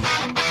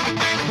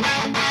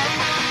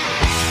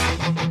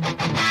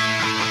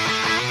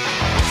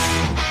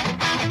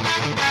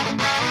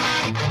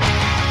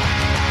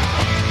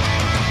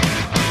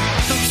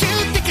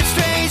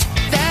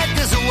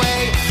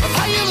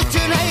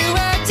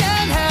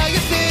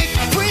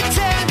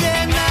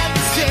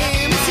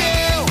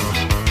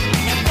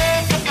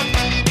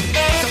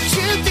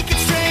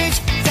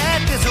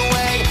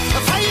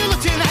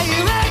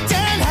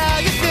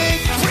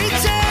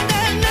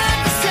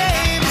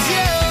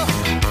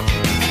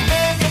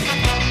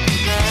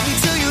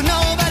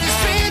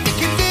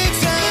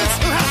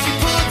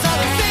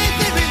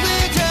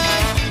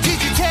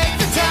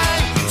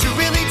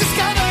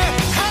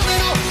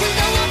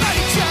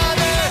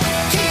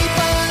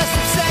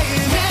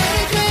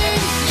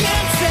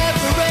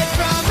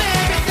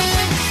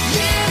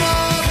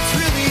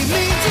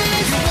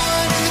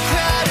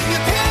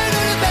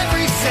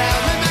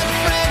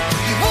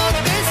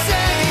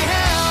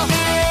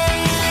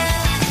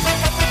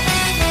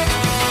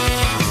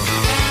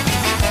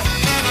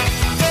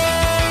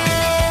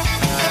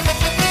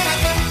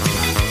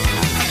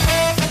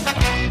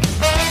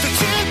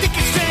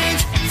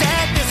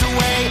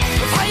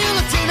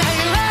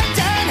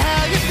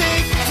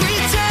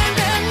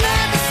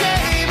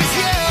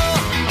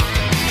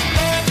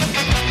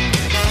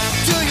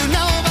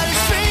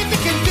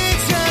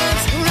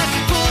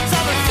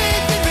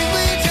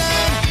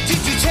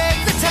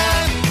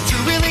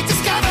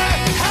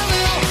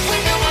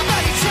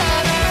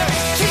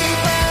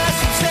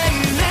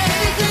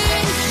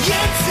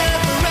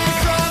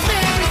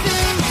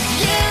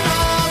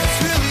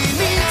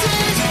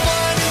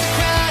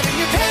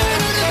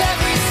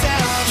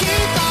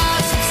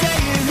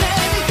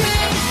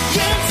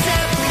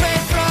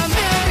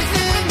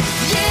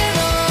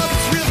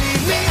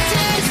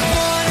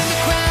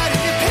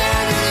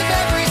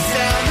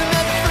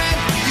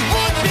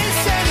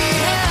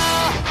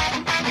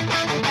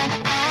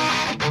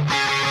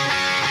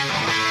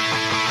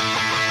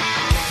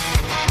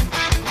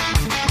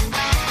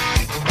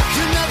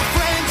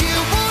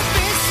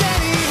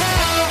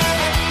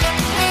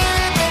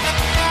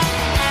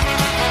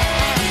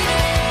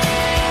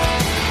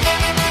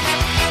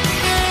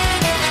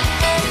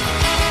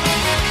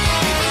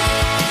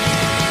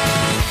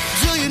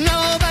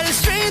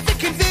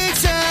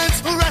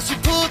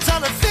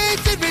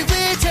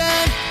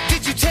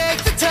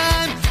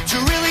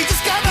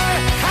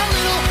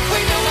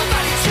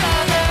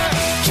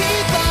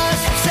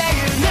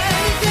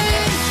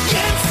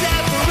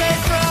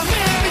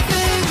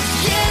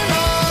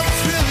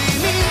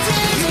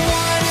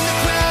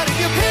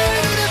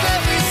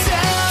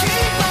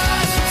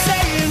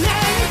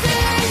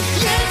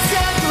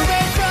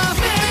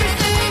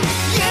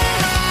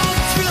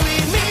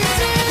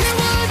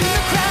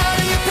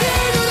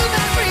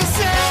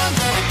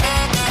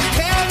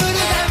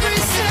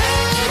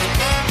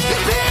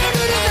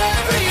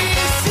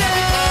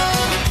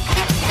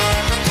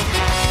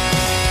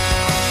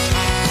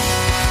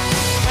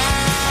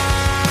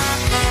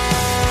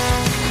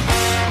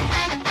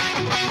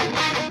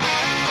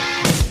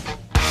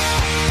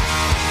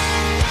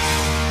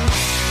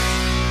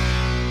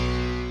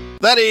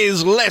 That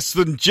is Less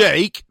Than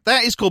Jake.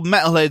 That is called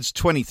Metalheadz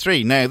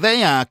 23. Now,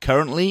 they are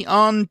currently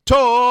on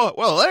tour.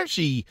 Well, they're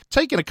actually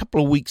taking a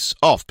couple of weeks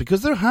off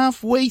because they're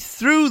halfway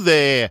through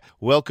their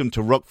Welcome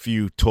to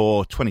Rockview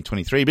Tour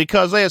 2023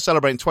 because they are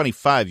celebrating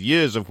 25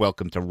 years of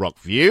Welcome to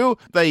Rockview.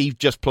 They've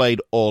just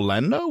played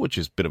Orlando, which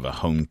is a bit of a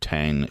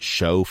hometown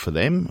show for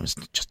them. It's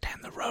just down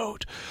the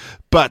road.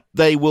 But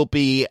they will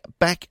be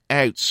back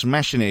out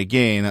smashing it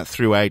again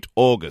throughout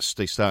August.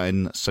 They start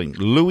in St.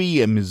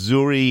 Louis,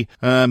 Missouri,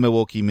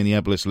 Milwaukee,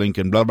 Minneapolis,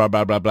 Lincoln, blah, blah,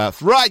 blah, blah, blah,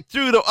 right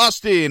through to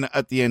Austin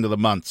at the end of the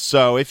month.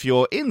 So if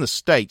you're in the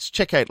States,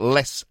 check out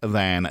Less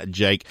Than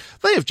Jake.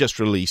 They have just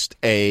released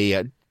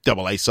a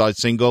double A-side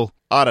single.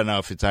 I don't know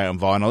if it's out on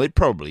vinyl. It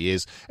probably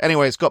is.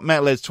 Anyway, it's got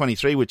Metalheadz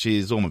 23, which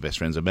is All My Best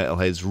Friends Are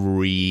Metalheads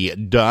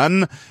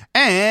redone.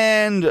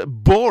 And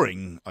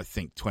Boring, I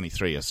think,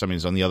 23 or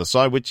something's on the other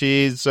side, which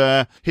is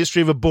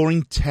History of a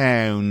Boring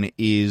Town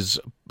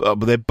is...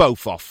 they're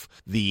both off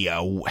the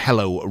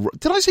Hello...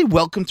 Did I say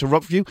Welcome to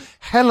Rockview?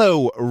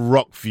 Hello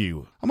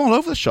Rockview. I'm all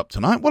over the shop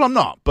tonight. Well, I'm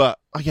not, but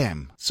I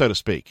am, so to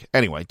speak.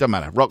 Anyway, doesn't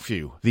matter.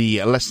 Rockview,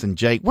 the Less Than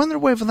Jake. Wonder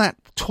whether that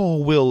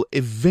tour will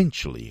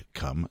eventually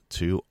come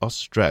to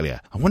Australia.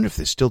 I wonder if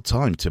there's still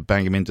time to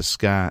bang him into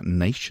Ska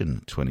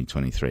Nation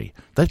 2023.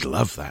 They'd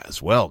love that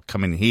as well,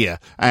 coming here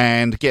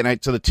and getting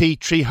out to the Tea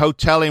Tree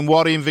Hotel in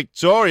Waddy in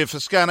Victoria for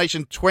Ska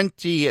Nation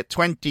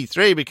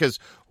 2023, because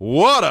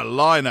what a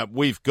lineup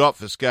we've got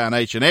for Ska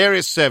Nation.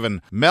 Area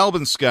 7,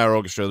 Melbourne Ska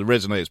Orchestra, the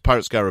Resonators,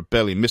 Pirate Ska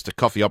Rebellion, Mr.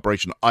 Coffee,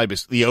 Operation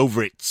Ibis, the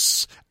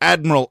Overits,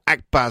 Admiral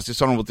Akbar's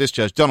Dishonorable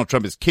Discharge, Donald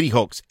Trumpets, Kitty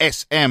Hawks,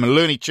 SM,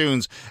 Looney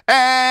Tunes,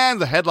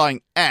 and the headline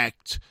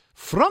act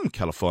from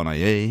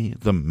California,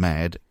 the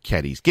Mad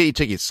Caddies. Get your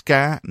tickets,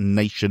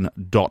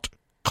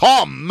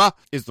 SkaNation.com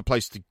is the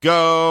place to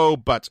go,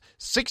 but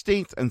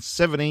 16th and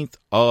 17th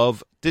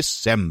of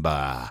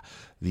December.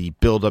 The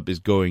build-up is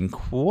going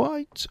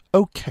quite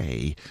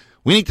okay.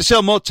 We need to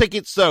sell more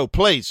tickets, though.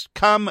 Please,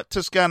 come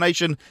to Ska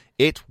Nation.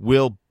 It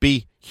will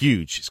be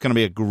huge. It's going to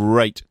be a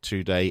great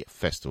 2-day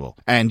festival.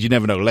 And you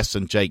never know, Less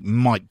Than Jake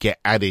might get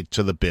added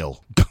to the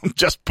bill. I'm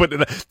just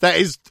putting it... That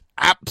is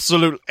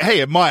absolute... Hey,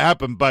 it might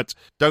happen, but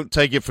don't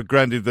take it for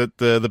granted that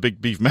the Big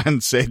Beef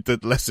Man said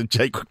that Les and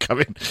Jake would come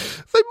in.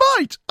 They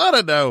might. I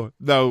don't know.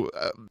 No,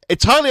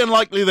 it's highly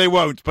unlikely they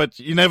won't, but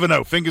you never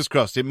know. Fingers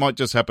crossed. It might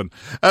just happen.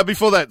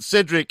 Before that,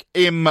 Cedric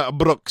M.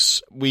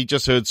 Brooks. We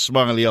just heard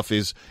Smiley off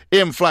his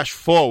M Flash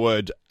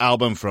Forward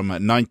album from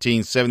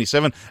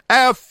 1977.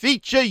 Our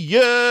feature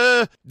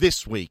year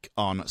this week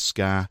on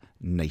Ska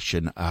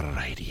Nation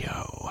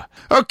Radio.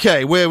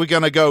 Okay, where are we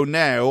going to go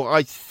now?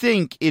 I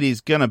think it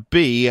is going to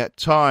be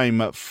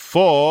time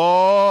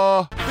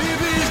for...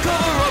 BB's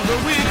cover of the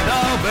week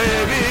now,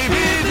 baby.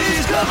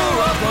 BB's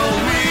cover of the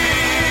week.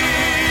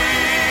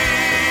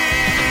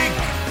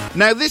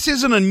 Now, this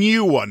isn't a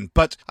new one,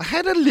 but I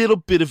had a little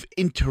bit of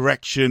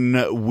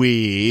interaction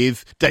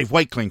with Dave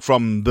Wakeling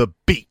from The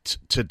Beat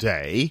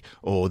today,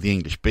 or The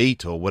English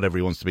Beat, or whatever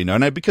he wants to be known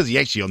now, because he's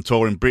actually on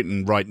tour in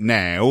Britain right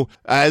now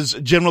as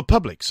general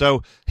public.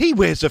 So he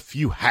wears a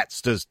few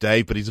hats, does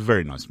Dave, but he's a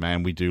very nice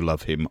man. We do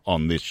love him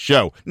on this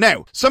show.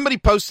 Now, somebody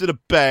posted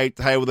about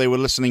how they were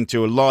listening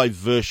to a live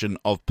version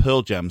of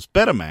Pearl Jam's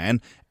Better Man,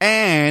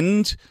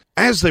 and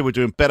as they were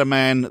doing Better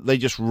Man, they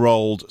just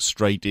rolled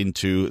straight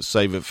into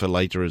Save It for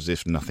Later as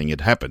if nothing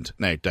had happened.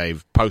 Now,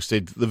 Dave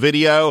posted the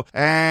video,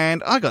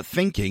 and I got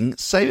thinking,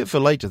 Save It for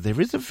Later, there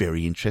is a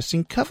very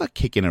interesting cover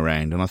kicking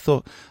around, and I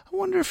thought, I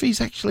wonder if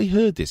he's actually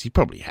heard this. He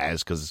probably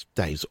has, because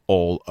Dave's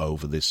all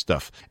over this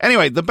stuff.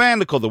 Anyway, the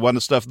band are called The Wonder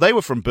Stuff. They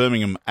were from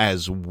Birmingham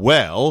as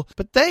well,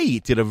 but they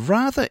did a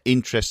rather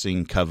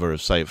interesting cover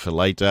of Save It for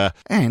Later,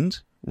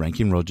 and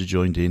Rankin Roger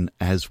joined in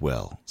as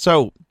well.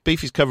 So,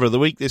 Beefy's cover of the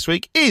week this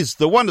week is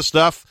The Wonder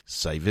Stuff,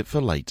 Save It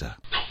for Later.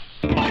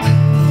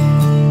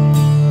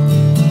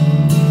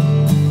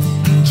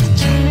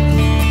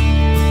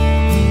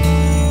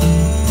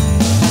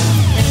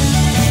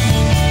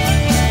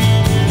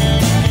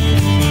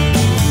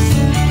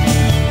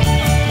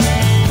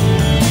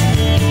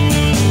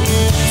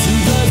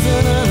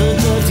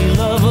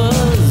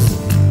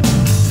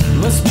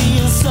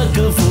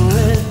 Sucker for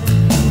it.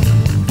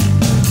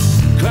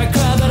 Cry,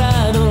 cry, but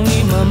I don't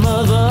need my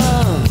mother.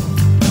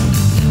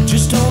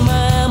 Just hold my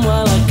hand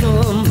while I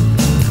come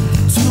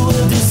to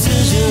a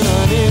decision.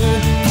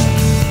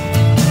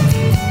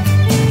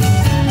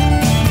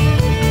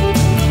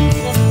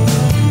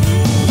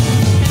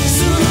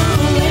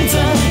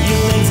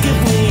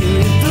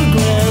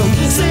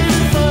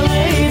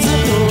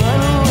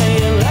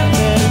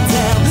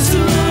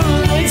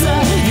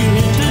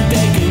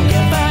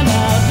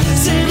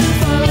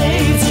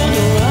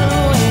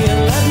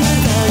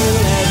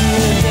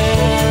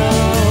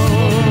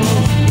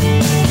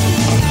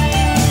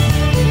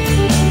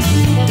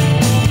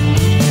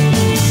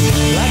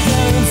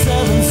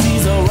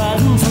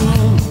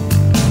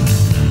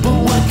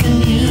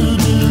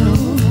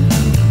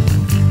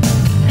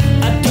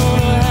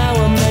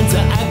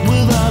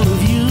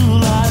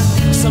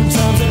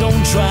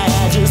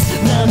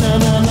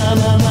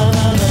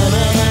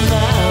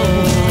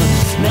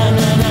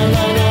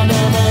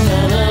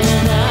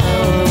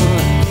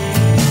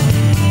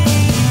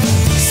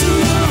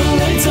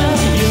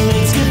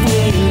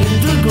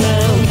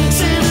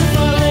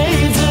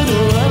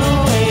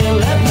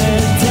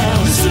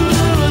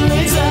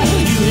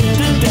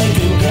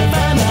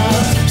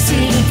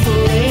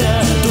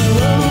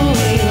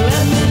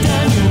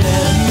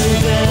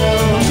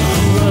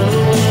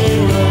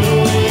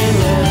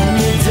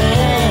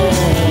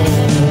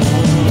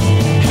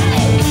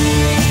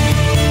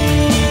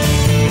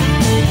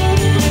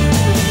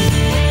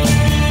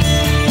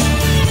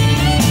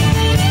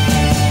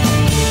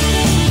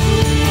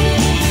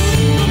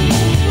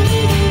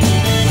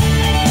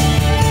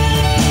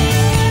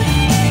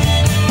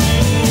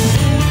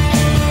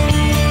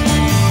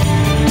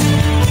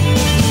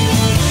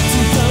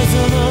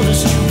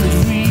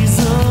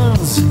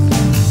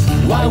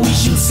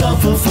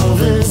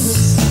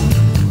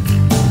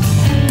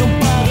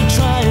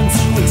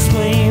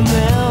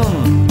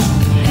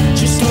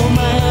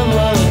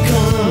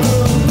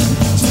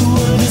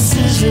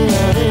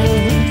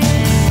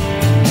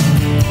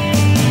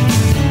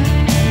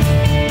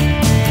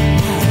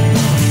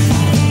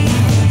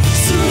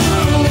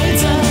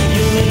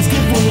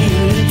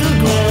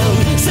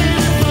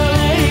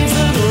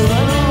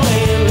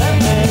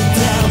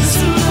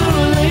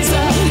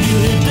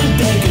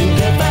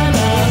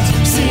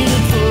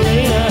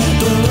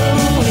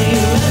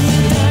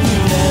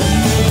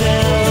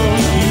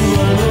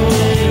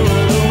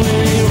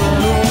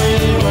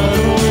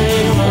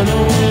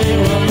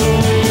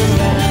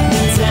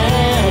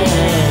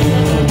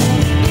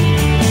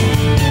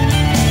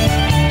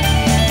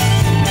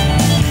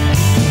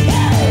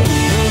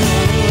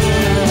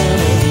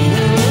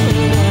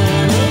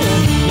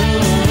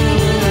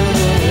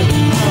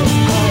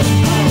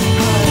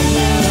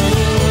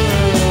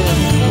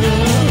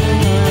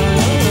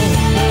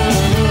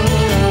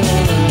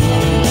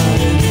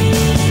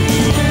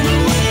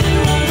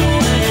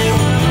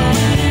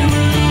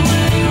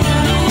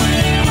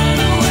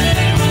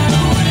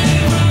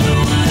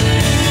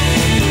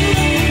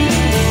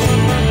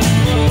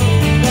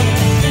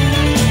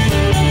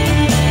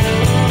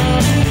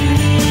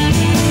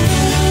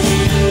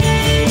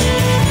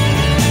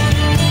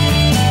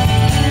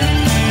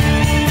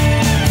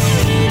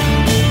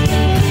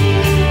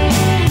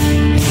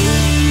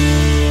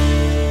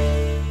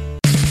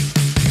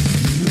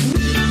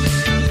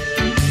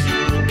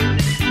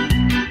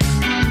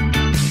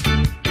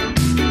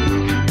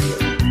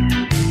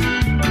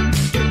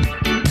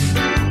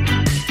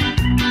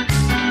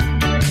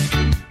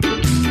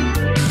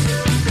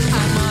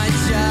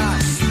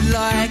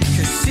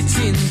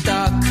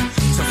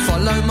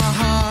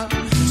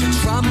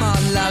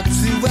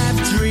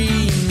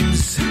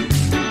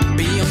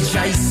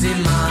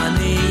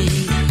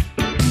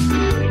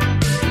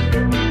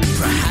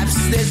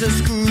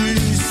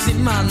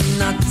 I'm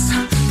nuts.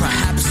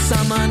 Perhaps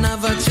I'm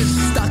another just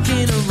stuck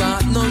in a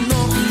rut. No,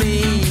 not me.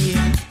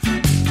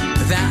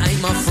 That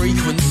ain't my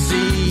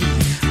frequency.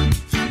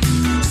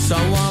 So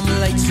I'm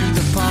late to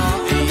the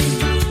party,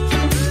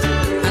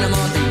 and I'm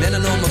hardly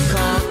Lennon or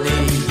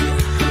McCartney.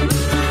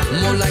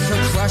 More like a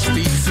crush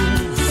Beatle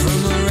from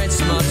a red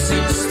smart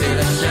suit. Still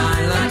I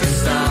shine like a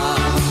star.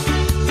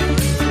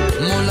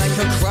 More like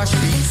a crush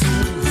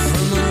Beatle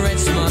from a red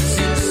smart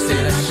suit.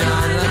 Still I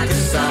shine like a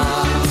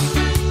star.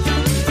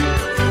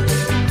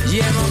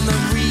 Yeah, I'm the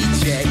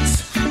reject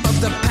of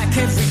the pack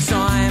every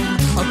time.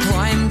 I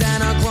grind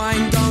and I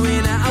grind,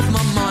 going out of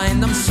my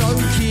mind. I'm so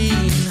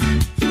keen,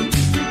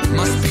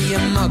 must be a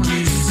mug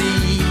you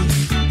see.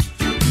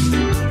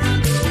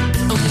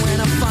 And when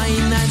I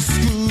find that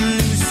screw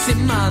loose in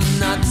my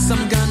nuts,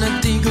 I'm gonna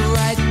dig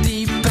right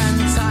deep and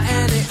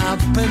tighten it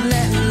up and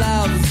let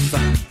love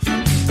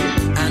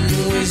and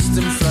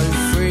wisdom flow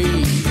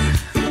free.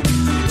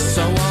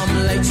 So I'm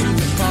late to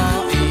the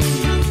party,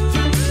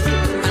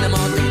 and I'm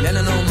hardly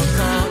Lennon or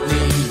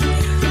McCartney.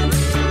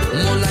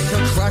 More like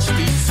a crush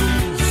Beatle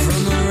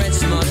from a red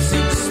smart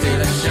suit.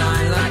 Still I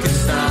shine like a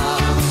star.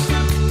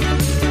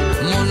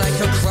 More like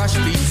a crush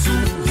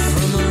Beatle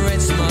from a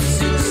red smart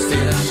suit.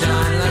 Still I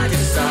shine like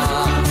a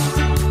star.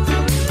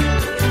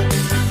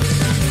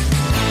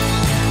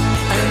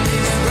 And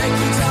this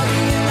record's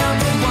only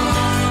number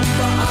one,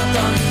 but I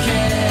don't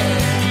care.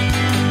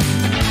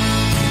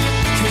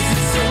 'Cause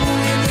it's all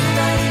in the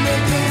name of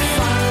good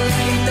fun.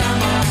 Laid down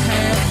my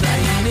hair,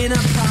 playing in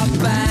a pub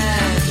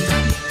band.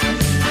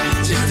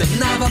 Just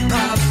another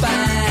pub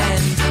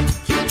band.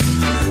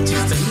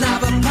 Just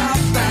another pub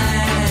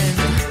band.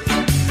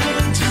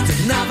 Just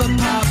another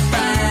pub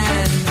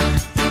band.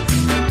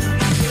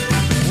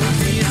 What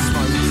do you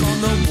smoke on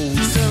the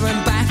water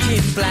and back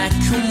in black?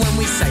 And when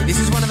we say this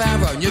is one of our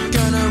own, you're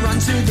gonna run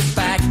to the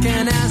back,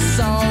 and our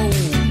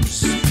souls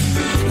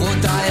will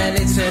die a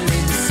little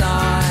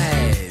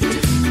inside.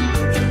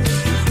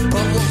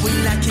 But what we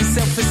lack is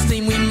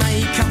self-esteem, we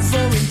make up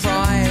for in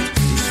pride.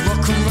 This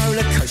rock and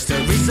roller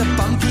coaster is a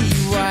bumpy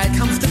ride,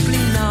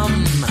 comfortably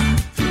numb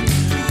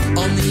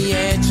on the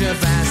edge of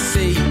our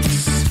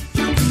seats.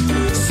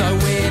 So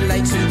we're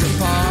late to the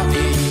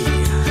party,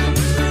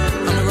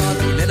 and we're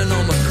hardly Lennon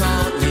or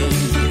McCartney.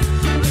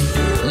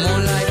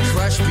 More like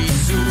crush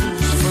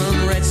Beatles from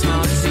red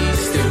smarties.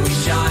 Still we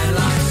shine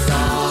like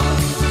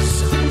stars.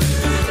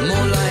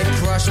 More like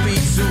crush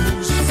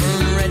Beatles from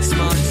red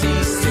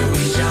smarties. Still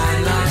we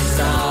shine like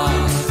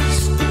stars.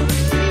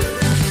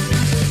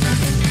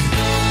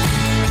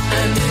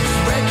 And this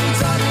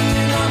record's only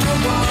number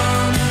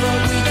one, but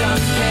we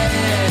don't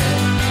care.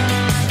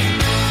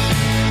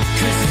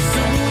 'Cause it's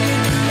all in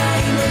the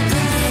name of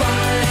good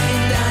fun.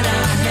 Laying down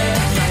our hair,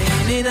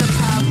 playing in a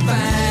pub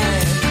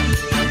band.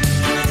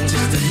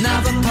 Just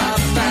another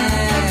pub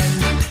band.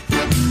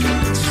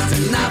 Just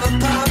another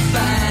pub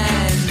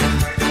band.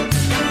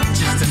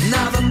 Just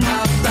another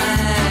pub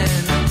band.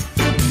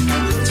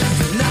 Just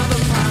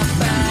another pub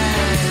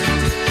band.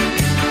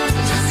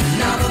 Just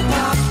another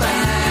pub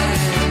band.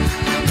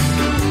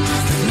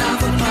 Just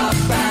another pub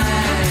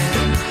band.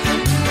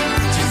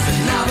 Just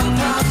another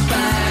pub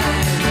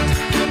band.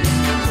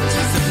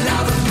 Just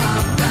another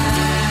pub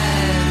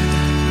band.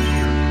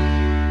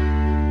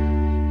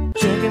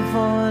 Drinking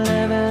for a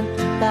living,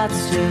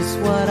 that's just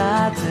what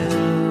I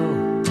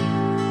do.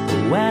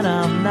 But when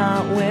I'm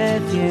not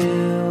with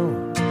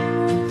you,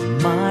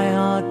 my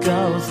heart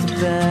goes to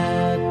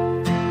bed.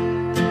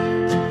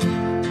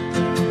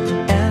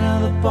 Enter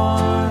the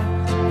bar,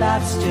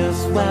 that's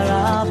just where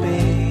I'll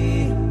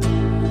be.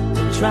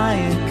 Try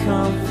and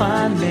come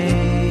find me,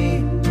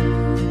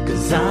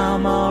 'cause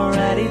I'm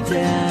already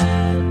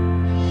dead.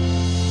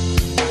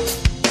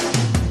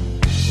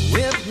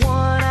 With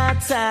one eye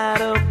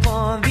tied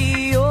upon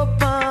the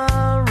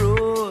open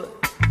road,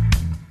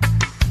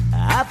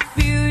 I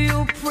feel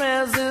your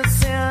presence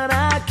and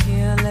I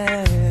can't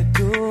let it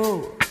go.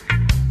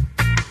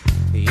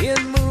 It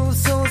moves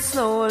so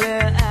slowly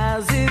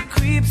as it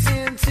creeps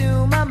into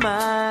my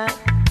mind.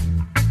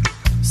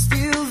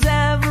 Steals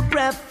every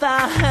breath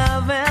I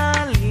have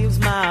and leaves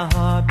my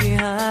heart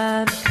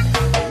behind.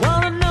 I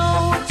wanna know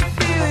what you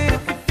feel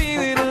if you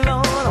feel it.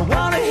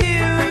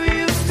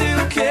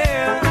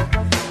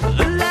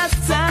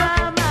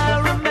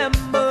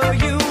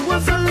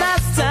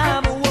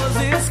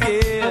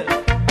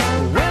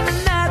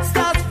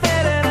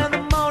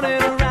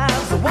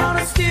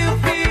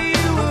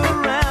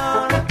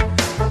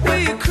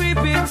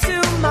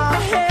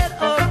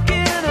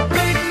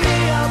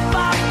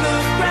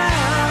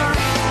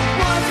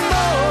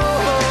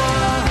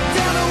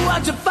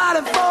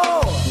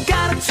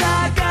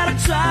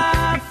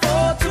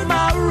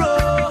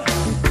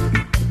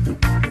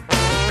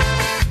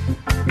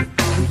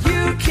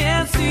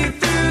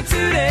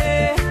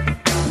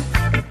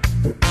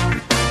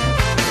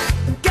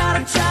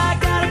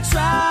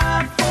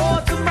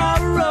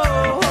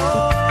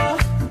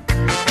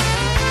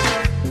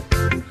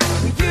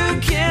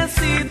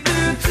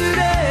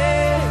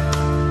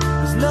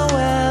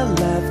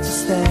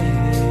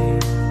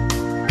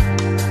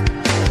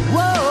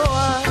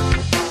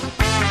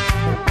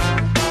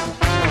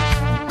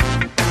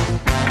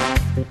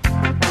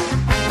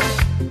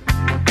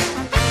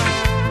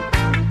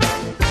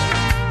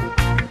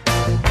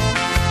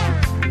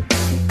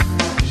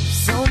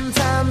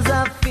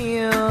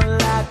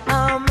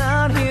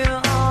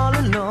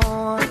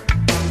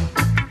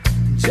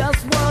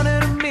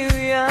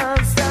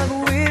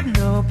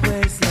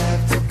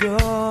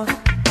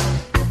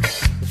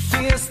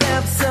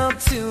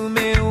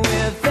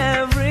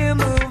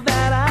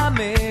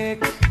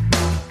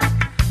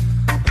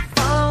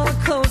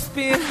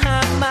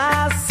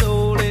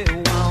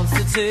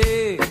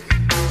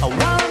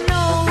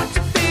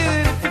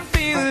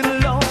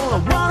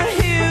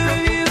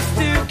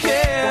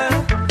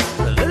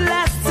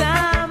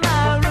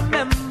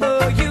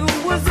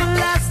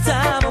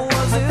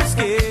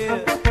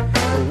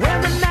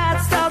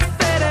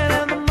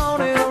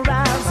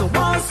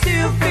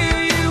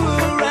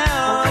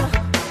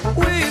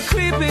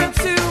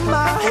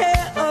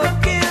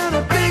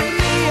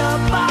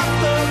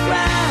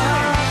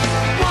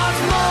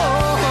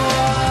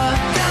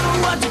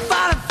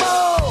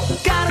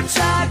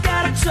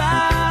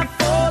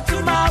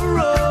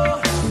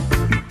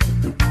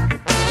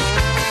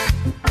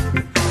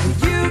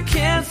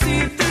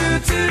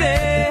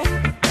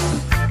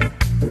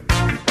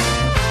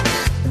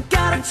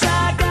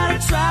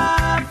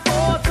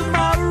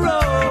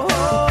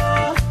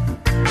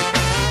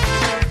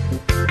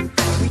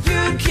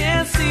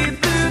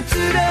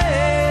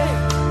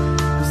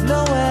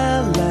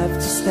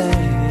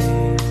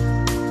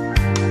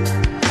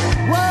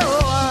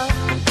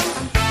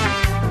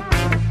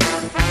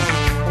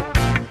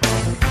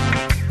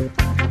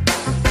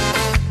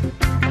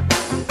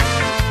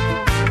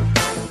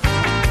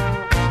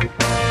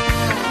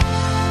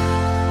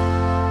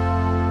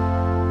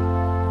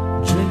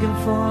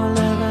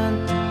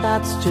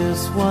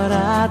 what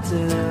I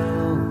do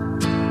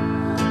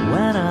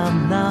when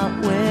I'm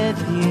not with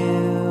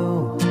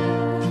you.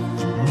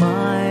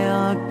 My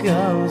heart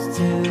goes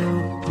to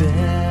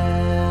bed.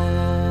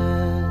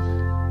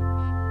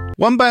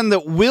 One band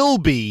that will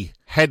be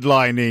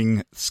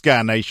headlining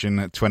Ska Nation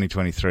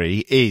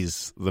 2023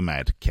 is the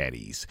Mad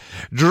Caddies.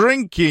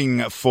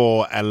 Drinking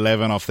for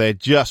 11 off their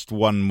Just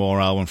One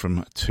More album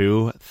from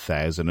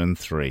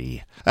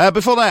 2003.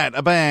 Before that,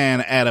 a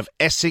band out of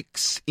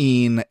Essex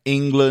in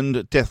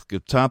England, Death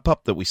Guitar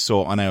Pop, that we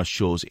saw on our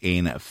shores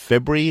in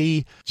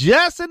February.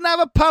 Just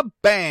another pub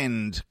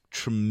band.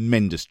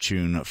 Tremendous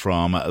tune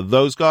from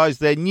those guys.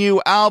 Their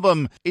new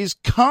album is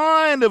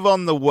kind of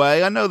on the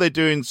way. I know they're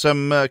doing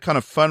some kind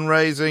of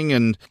fundraising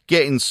and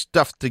getting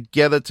stuff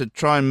together to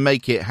try and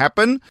make it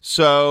happen.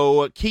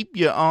 So keep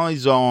your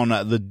eyes on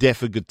the Deaf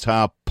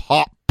Guitar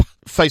Pop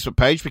Facebook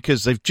page,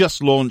 because they've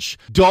just launched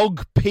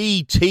Dog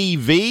P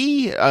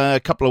TV a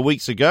couple of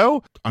weeks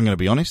ago. I'm going to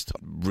be honest,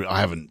 I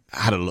haven't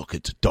had a look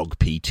at Dog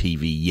P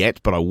TV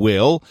yet, but I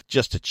will,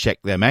 just to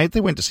check them out.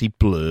 They went to see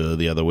Blur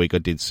the other week. I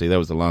did see, that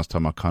was the last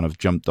time I kind of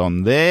jumped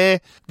on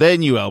their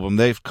new album.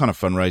 They've kind of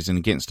fundraising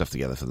and getting stuff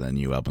together for their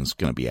new album. It's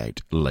going to be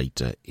out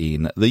later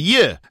in the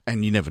year.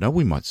 And you never know,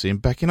 we might see them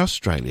back in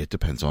Australia. It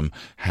depends on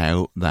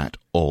how that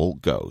all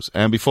goes.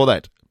 And before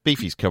that,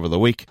 Beefy's Cover of the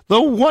Week,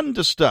 The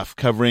Wonder Stuff,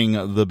 covering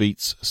the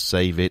Beats'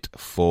 Save It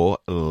for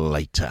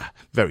Later.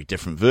 Very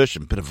different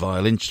version, bit of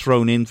violin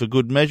thrown in for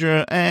good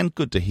measure, and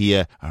good to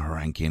hear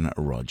Rankin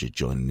Roger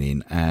joining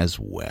in as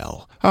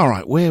well. All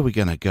right, where are we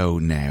going to go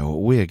now?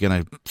 We're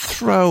going to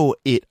throw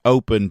it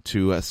open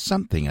to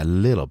something a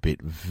little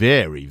bit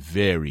very,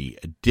 very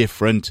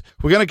different.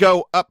 We're going to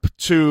go up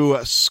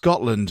to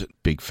Scotland.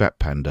 Big Fat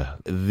Panda.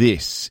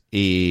 This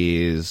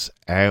is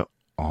Out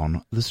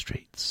on the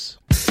Streets.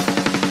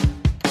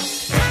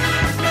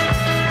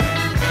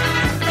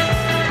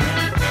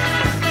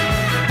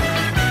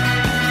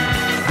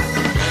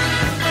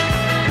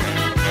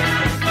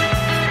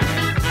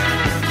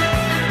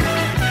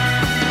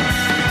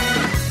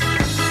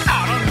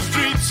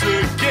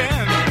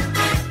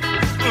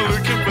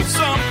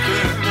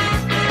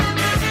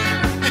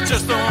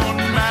 Just don't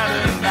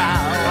matter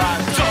now. I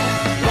don't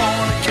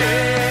wanna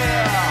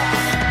care.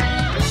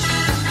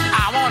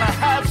 I wanna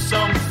have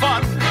some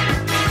fun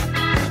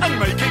and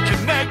make it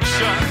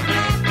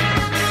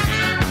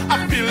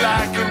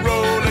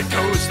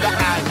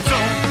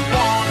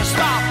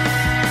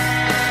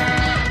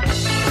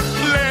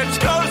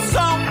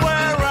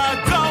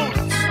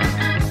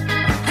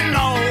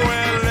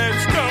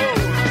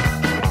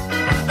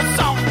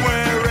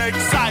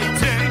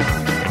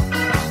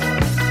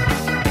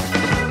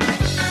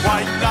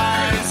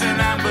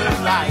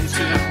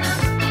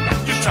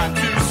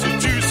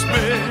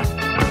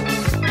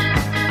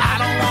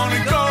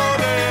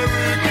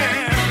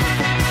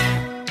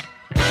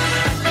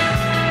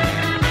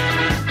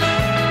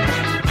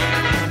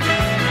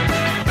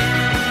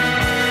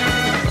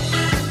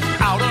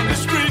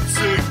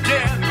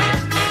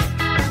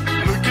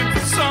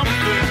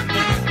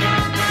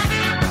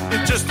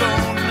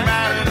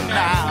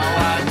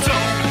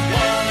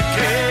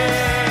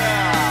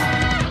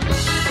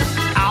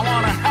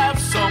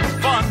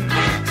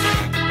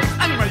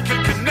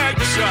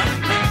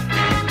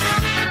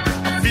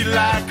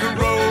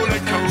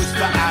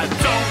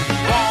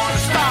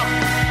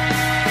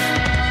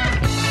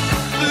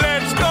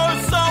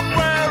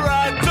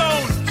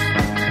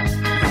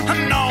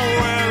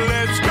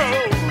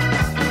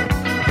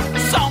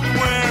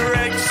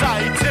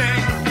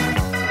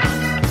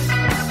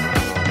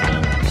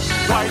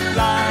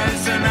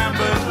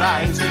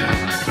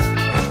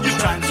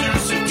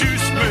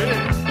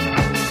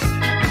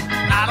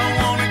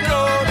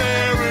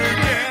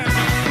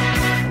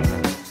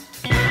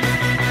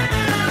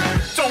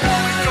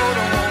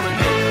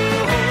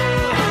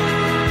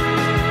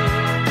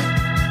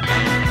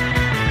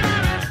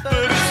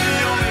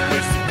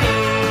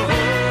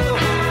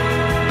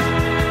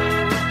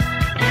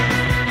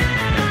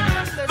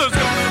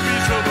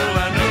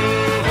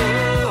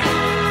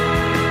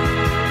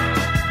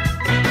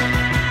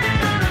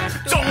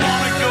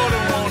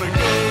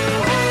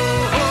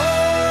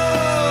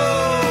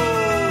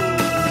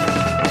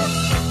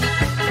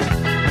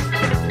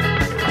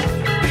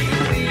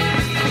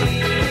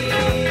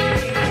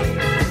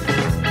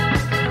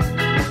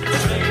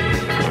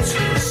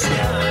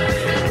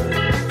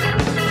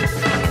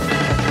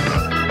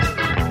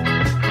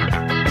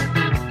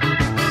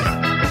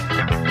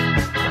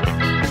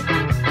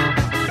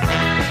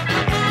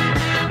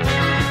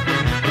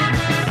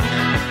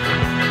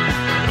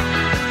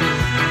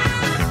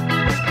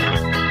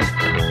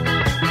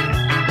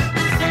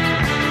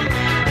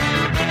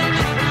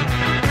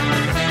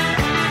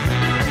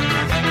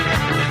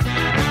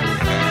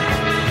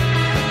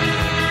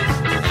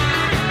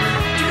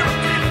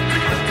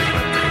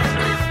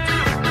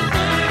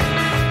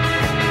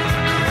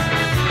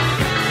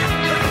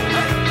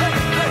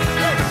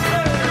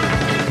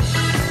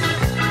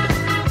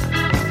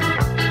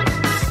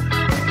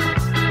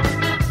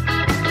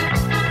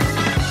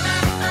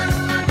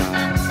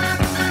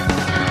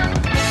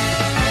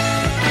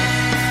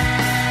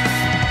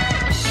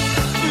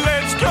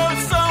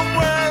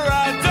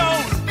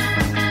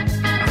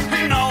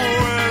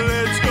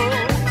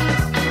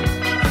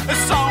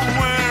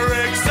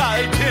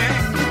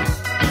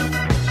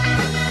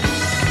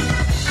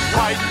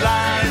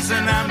lies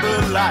and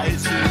amber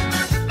lies.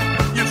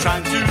 You're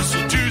trying to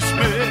seduce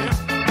me.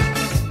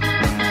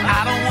 I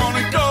don't want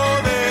to go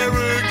there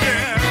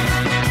again.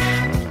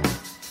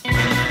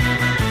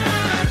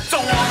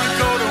 Don't want to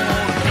go, don't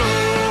want to go.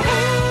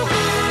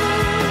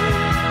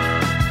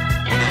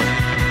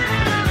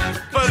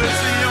 But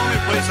it's the only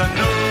place I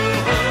know.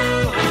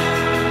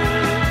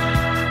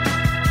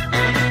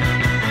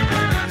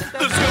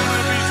 There's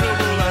gonna be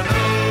trouble, I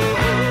know.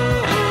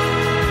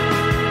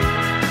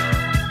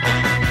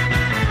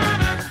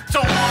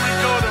 Don't want to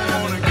go, don't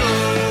want to go.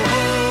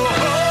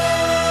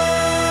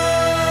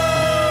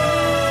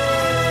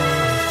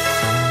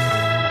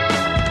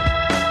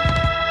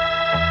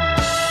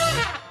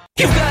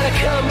 You've gotta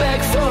come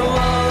back for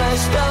all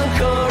that's done,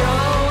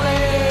 Corona.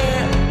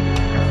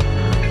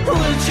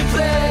 Would you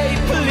play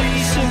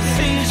police and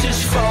thieves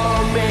just for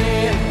me?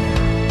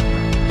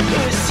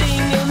 We're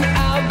singing,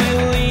 I'll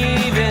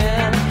believe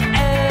in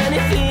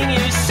anything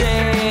you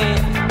say.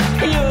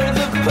 You're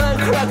the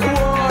punk rock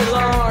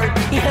warlord,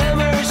 you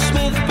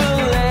Hammersmith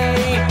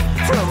ballet.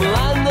 From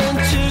London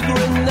to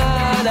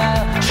Granada,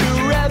 to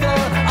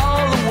rebel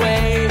all the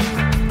way.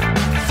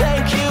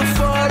 Thank you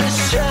for the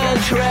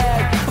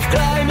soundtrack of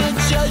Climate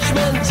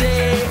Judgment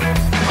Day.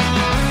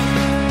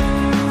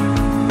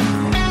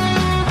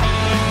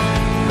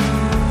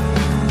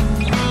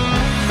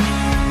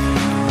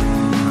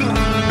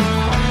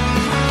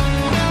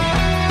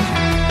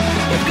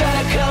 You've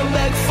gotta come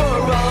back for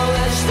all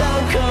that's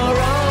done,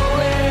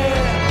 Corona.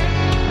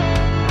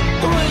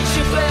 Would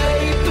you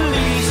play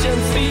police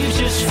and thieves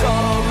just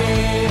for me?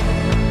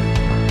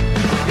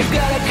 You've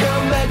gotta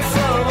come back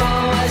for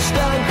all that's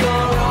done,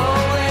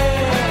 Corona.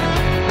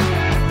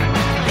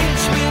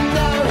 It's been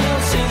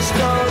downhill since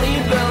Tony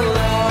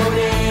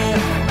Belloni.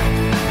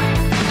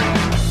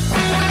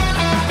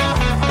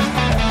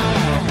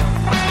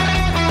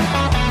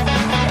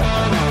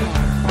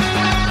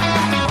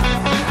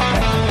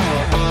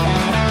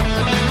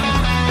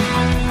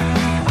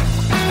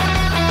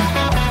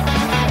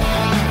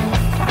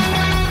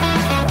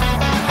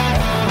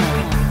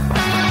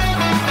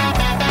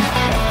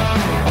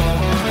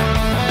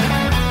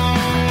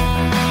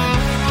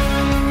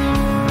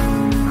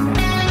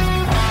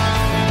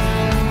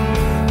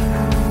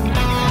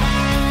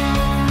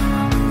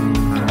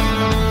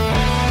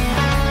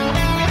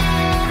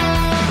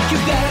 You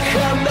gotta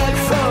come back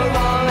for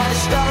all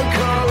that's done,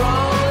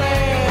 Corona.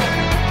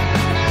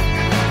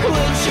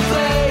 Would you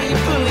play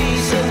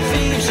police and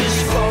thieves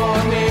just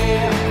for me?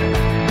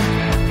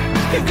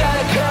 You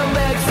gotta come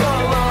back for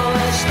all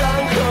that's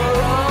done,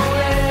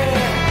 Corona.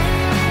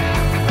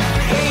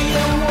 Hate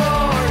and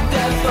war,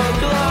 death or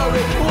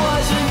glory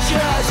wasn't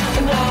just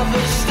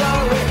another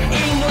story.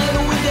 England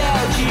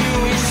without you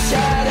is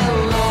sad and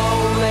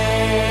lonely.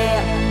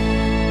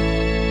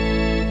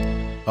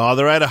 Oh,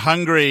 they're out of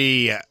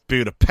Hungary,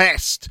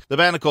 Budapest. The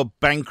band are called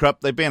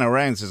Bankrupt. They've been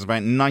around since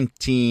about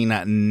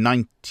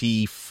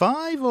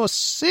 1995 or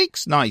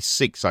 6?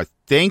 96, I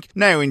think.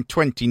 Now, in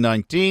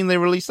 2019, they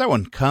released that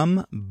one,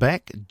 Come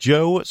Back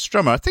Joe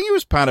Strummer. I think it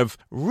was part of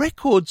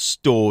Record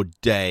Store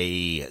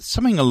Day,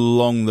 something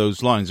along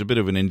those lines, a bit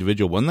of an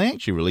individual one. They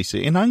actually released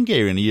it in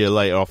Hungary a year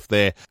later off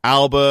their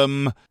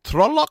album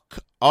Trolloc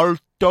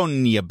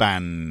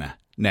Altonyaban.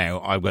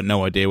 Now, I've got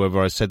no idea whether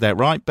I said that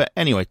right, but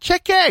anyway,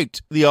 check out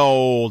the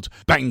old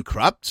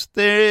Bankrupt.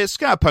 They're a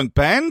ska punk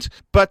band,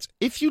 but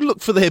if you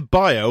look for their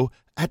bio,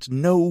 at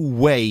no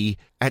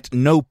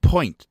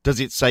point does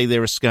it say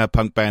they're a ska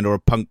punk band or a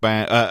punk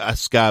band, a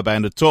ska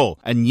band at all.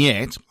 And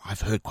yet,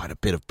 I've heard quite a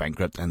bit of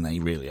Bankrupt, and they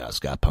really are a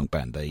ska punk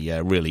band.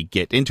 They really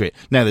get into it.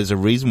 Now, there's a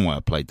reason why I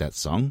played that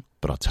song,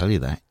 but I'll tell you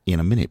that in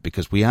a minute,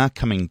 because we are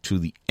coming to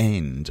the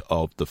end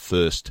of the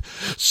first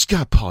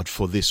Ska Pod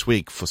for this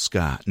week for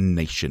Ska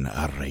Nation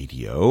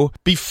Radio.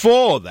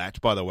 Before that,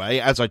 by the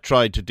way, as I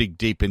tried to dig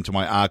deep into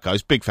my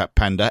archives, Big Fat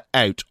Panda,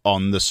 Out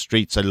on the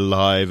Streets, a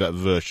live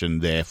version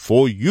there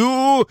for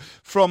you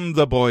from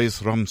the boys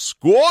from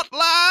Scotland.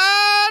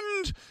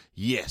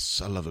 Yes,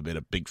 I love a bit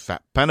of Big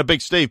Fat Panda.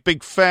 Big Steve,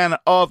 big fan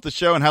of the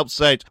show and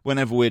helps out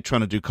whenever we're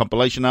trying to do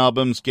compilation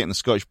albums, getting the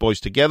Scottish boys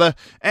together.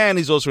 And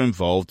he's also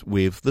involved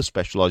with the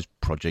Specialised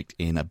project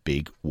in a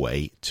big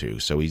way too.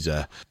 So he's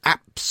a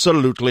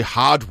absolutely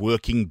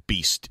hard-working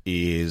beast,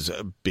 is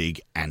Big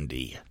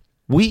Andy.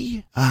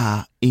 We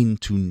are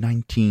into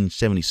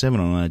 1977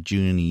 on our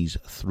journeys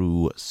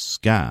through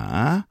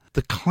ska.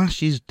 The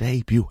Clash's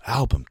debut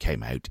album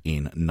came out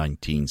in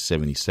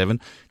 1977.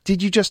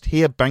 Did you just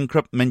hear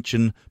Bankrupt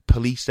mention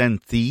Police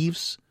and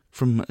Thieves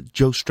from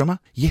Joe Strummer?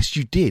 Yes,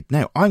 you did.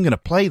 Now, I'm going to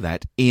play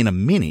that in a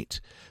minute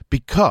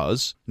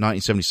because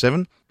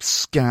 1977,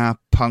 ska,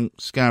 punk,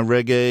 ska,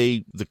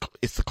 reggae,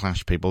 it's the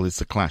Clash, people, it's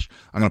the Clash.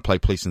 I'm going to play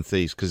Police and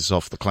Thieves because it's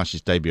off the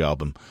Clash's debut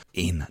album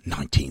in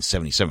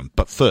 1977.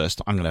 But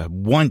first, I'm going to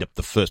wind up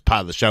the first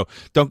part of the show.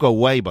 Don't go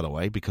away, by the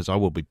way, because I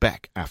will be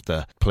back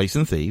after Police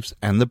and Thieves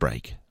and the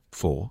break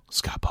for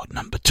Ska Pod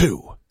number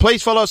 2.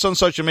 Please follow us on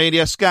social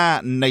media,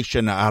 Ska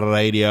Nation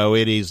Radio.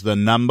 It is the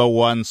number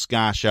one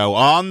ska show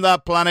on the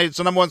planet. It's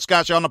the number one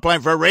ska show on the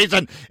planet for a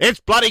reason. It's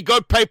bloody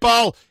good,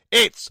 people.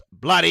 It's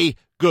bloody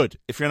Good.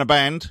 If you're in a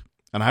band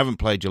and I haven't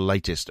played your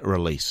latest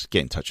release,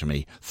 get in touch with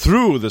me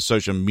through the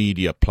social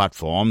media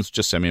platforms.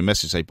 Just send me a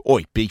message, say,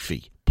 oi,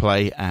 Beefy,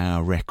 play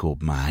our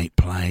record, mate,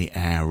 play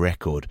our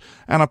record.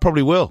 And I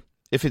probably will.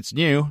 If it's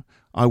new,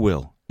 I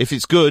will. If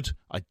it's good,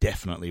 I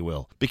definitely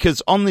will.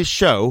 Because on this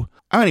show,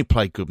 I only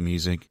play good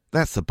music.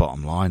 That's the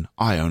bottom line.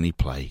 I only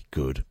play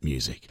good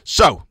music.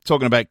 So,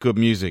 talking about good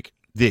music,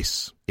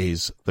 this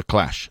is The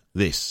Clash.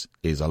 This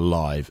is a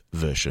live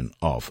version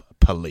of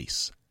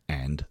Police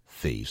and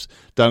Thieves.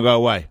 Don't go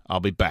away. I'll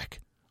be back.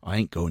 I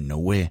ain't going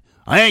nowhere.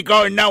 I ain't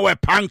going nowhere,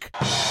 punk!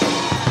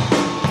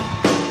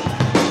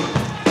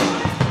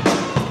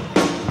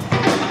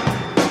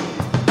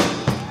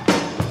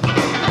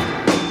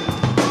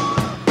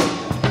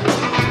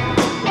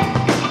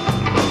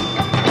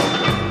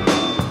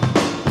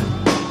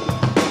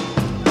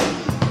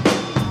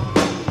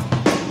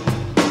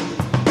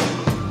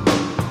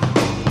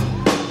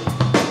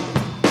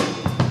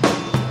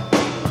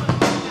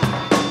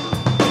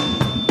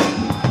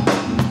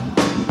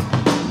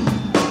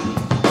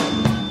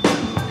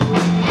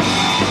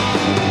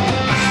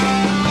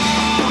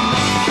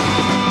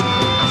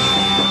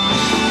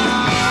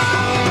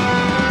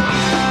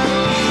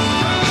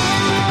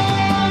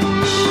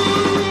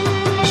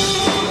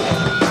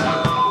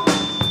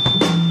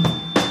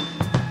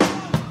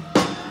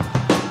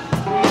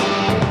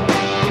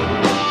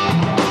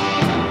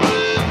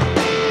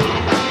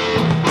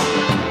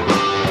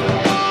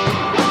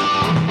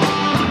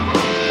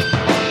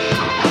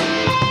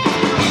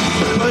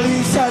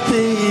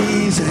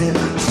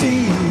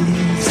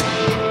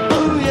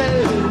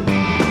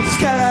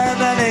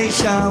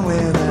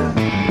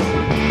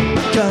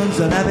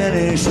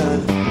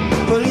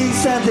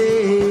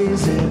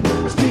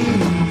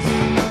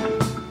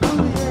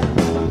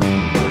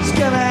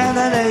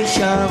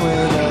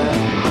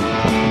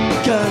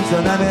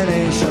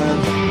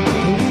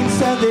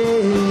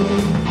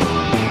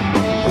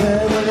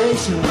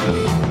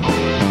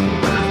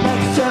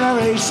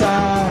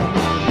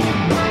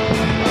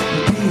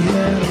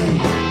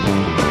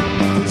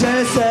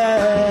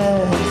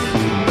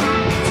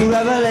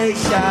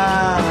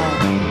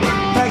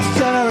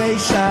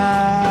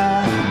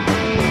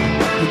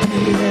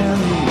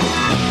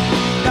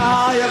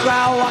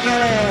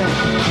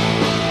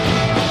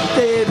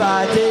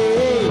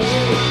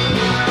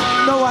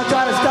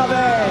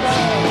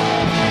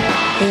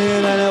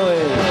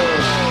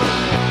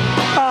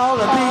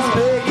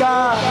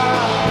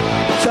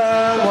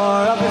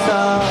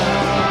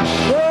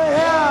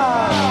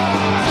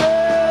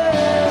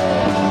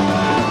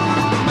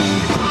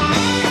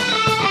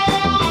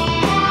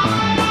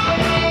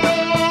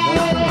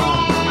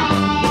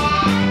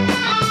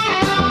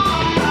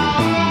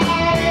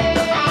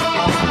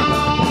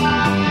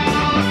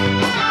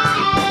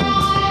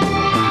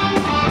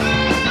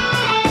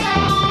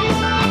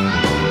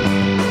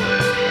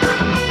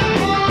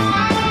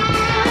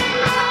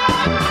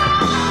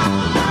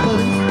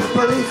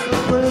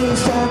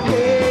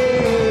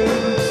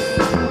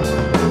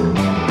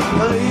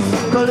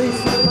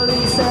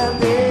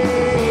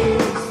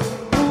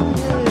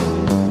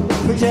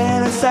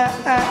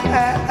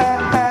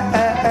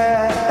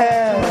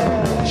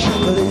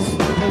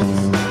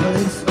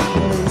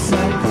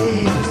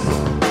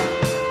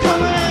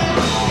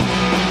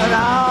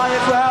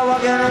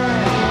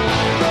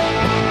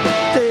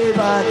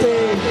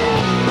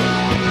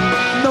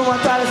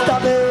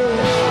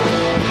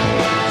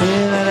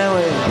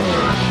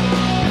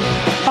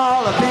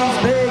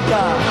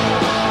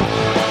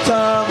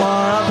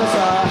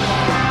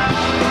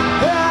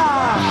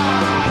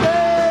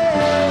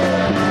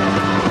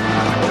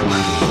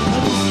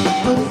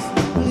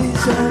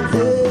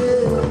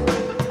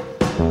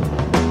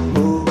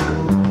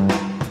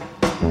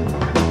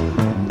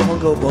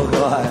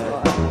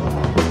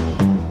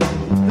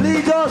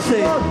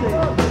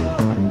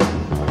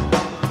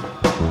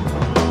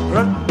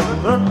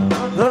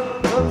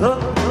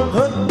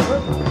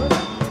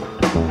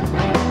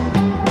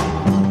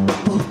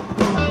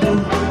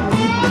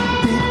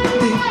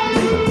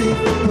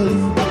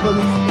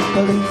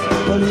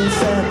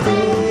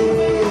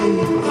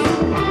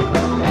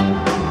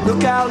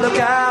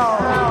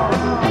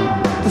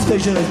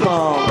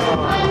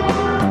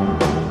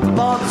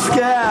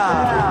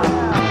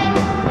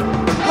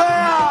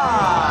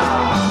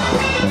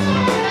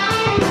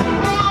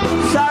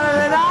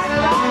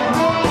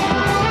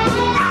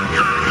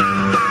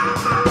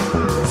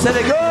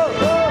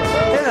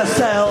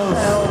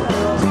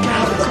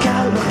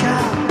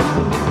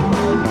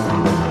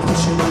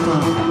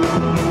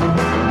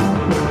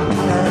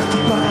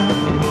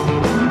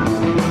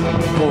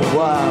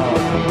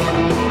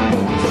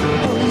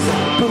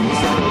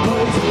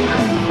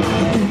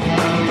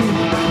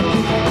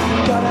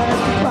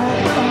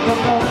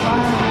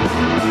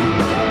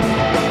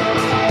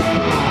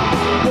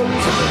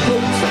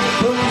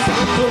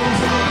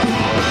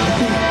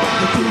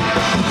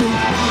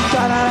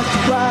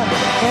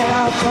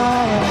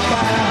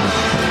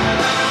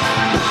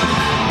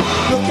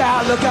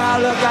 Look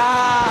out, look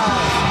out.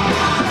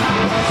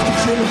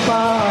 Stick to the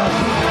bar.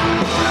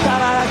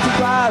 Gotta have to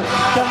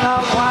drive.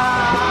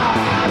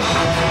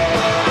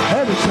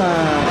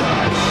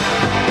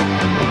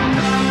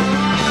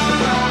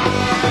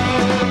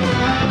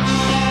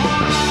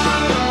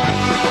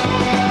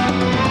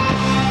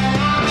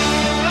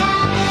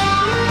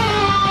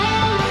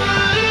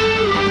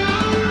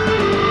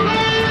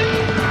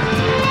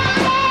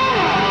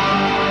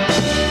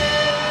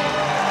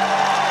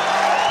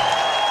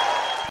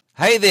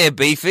 Hey there,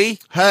 Beefy.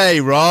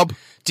 Hey, Rob.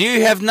 Do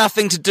you have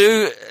nothing to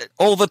do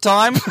all the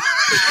time?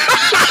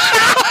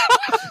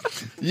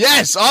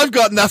 Yes, I've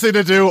got nothing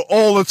to do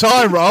all the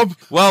time, Rob.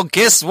 Well,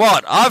 guess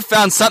what? I've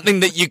found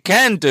something that you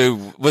can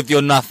do with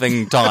your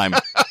nothing time.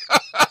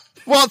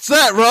 What's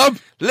that, Rob?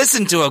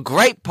 Listen to a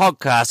great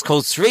podcast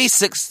called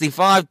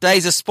 365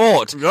 Days of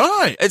Sport.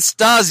 Right. It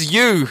stars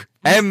you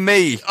and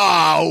me.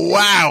 Oh,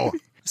 wow.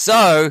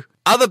 So,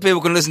 other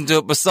people can listen to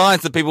it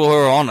besides the people who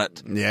are on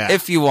it. Yeah.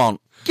 If you want.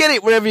 Get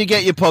it wherever you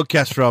get your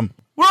podcast from.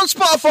 We're on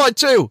Spotify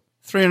too.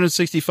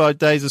 365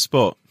 Days of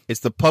Sport. It's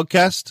the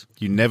podcast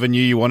you never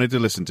knew you wanted to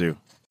listen to.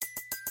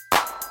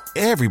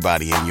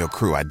 Everybody in your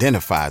crew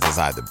identifies as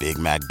either Big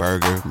Mac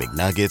Burger,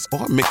 McNuggets,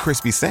 or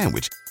McCrispy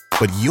Sandwich.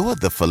 But you're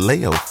the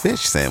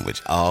Filet-O-Fish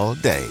Sandwich all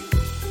day.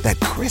 That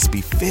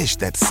crispy fish,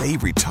 that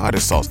savory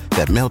tartar sauce,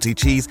 that melty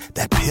cheese,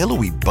 that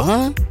pillowy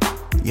bun.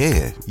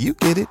 Yeah, you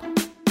get it.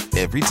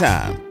 Every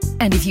time.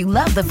 And if you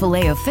love the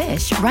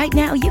Filet-O-Fish, right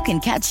now you can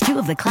catch 2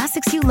 of the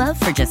classics you love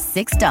for just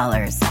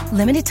 $6.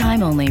 Limited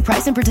time only.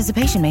 Price and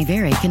participation may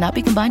vary. Cannot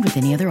be combined with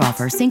any other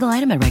offer. Single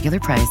item at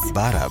regular price.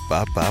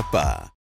 Ba-da-ba-ba-ba.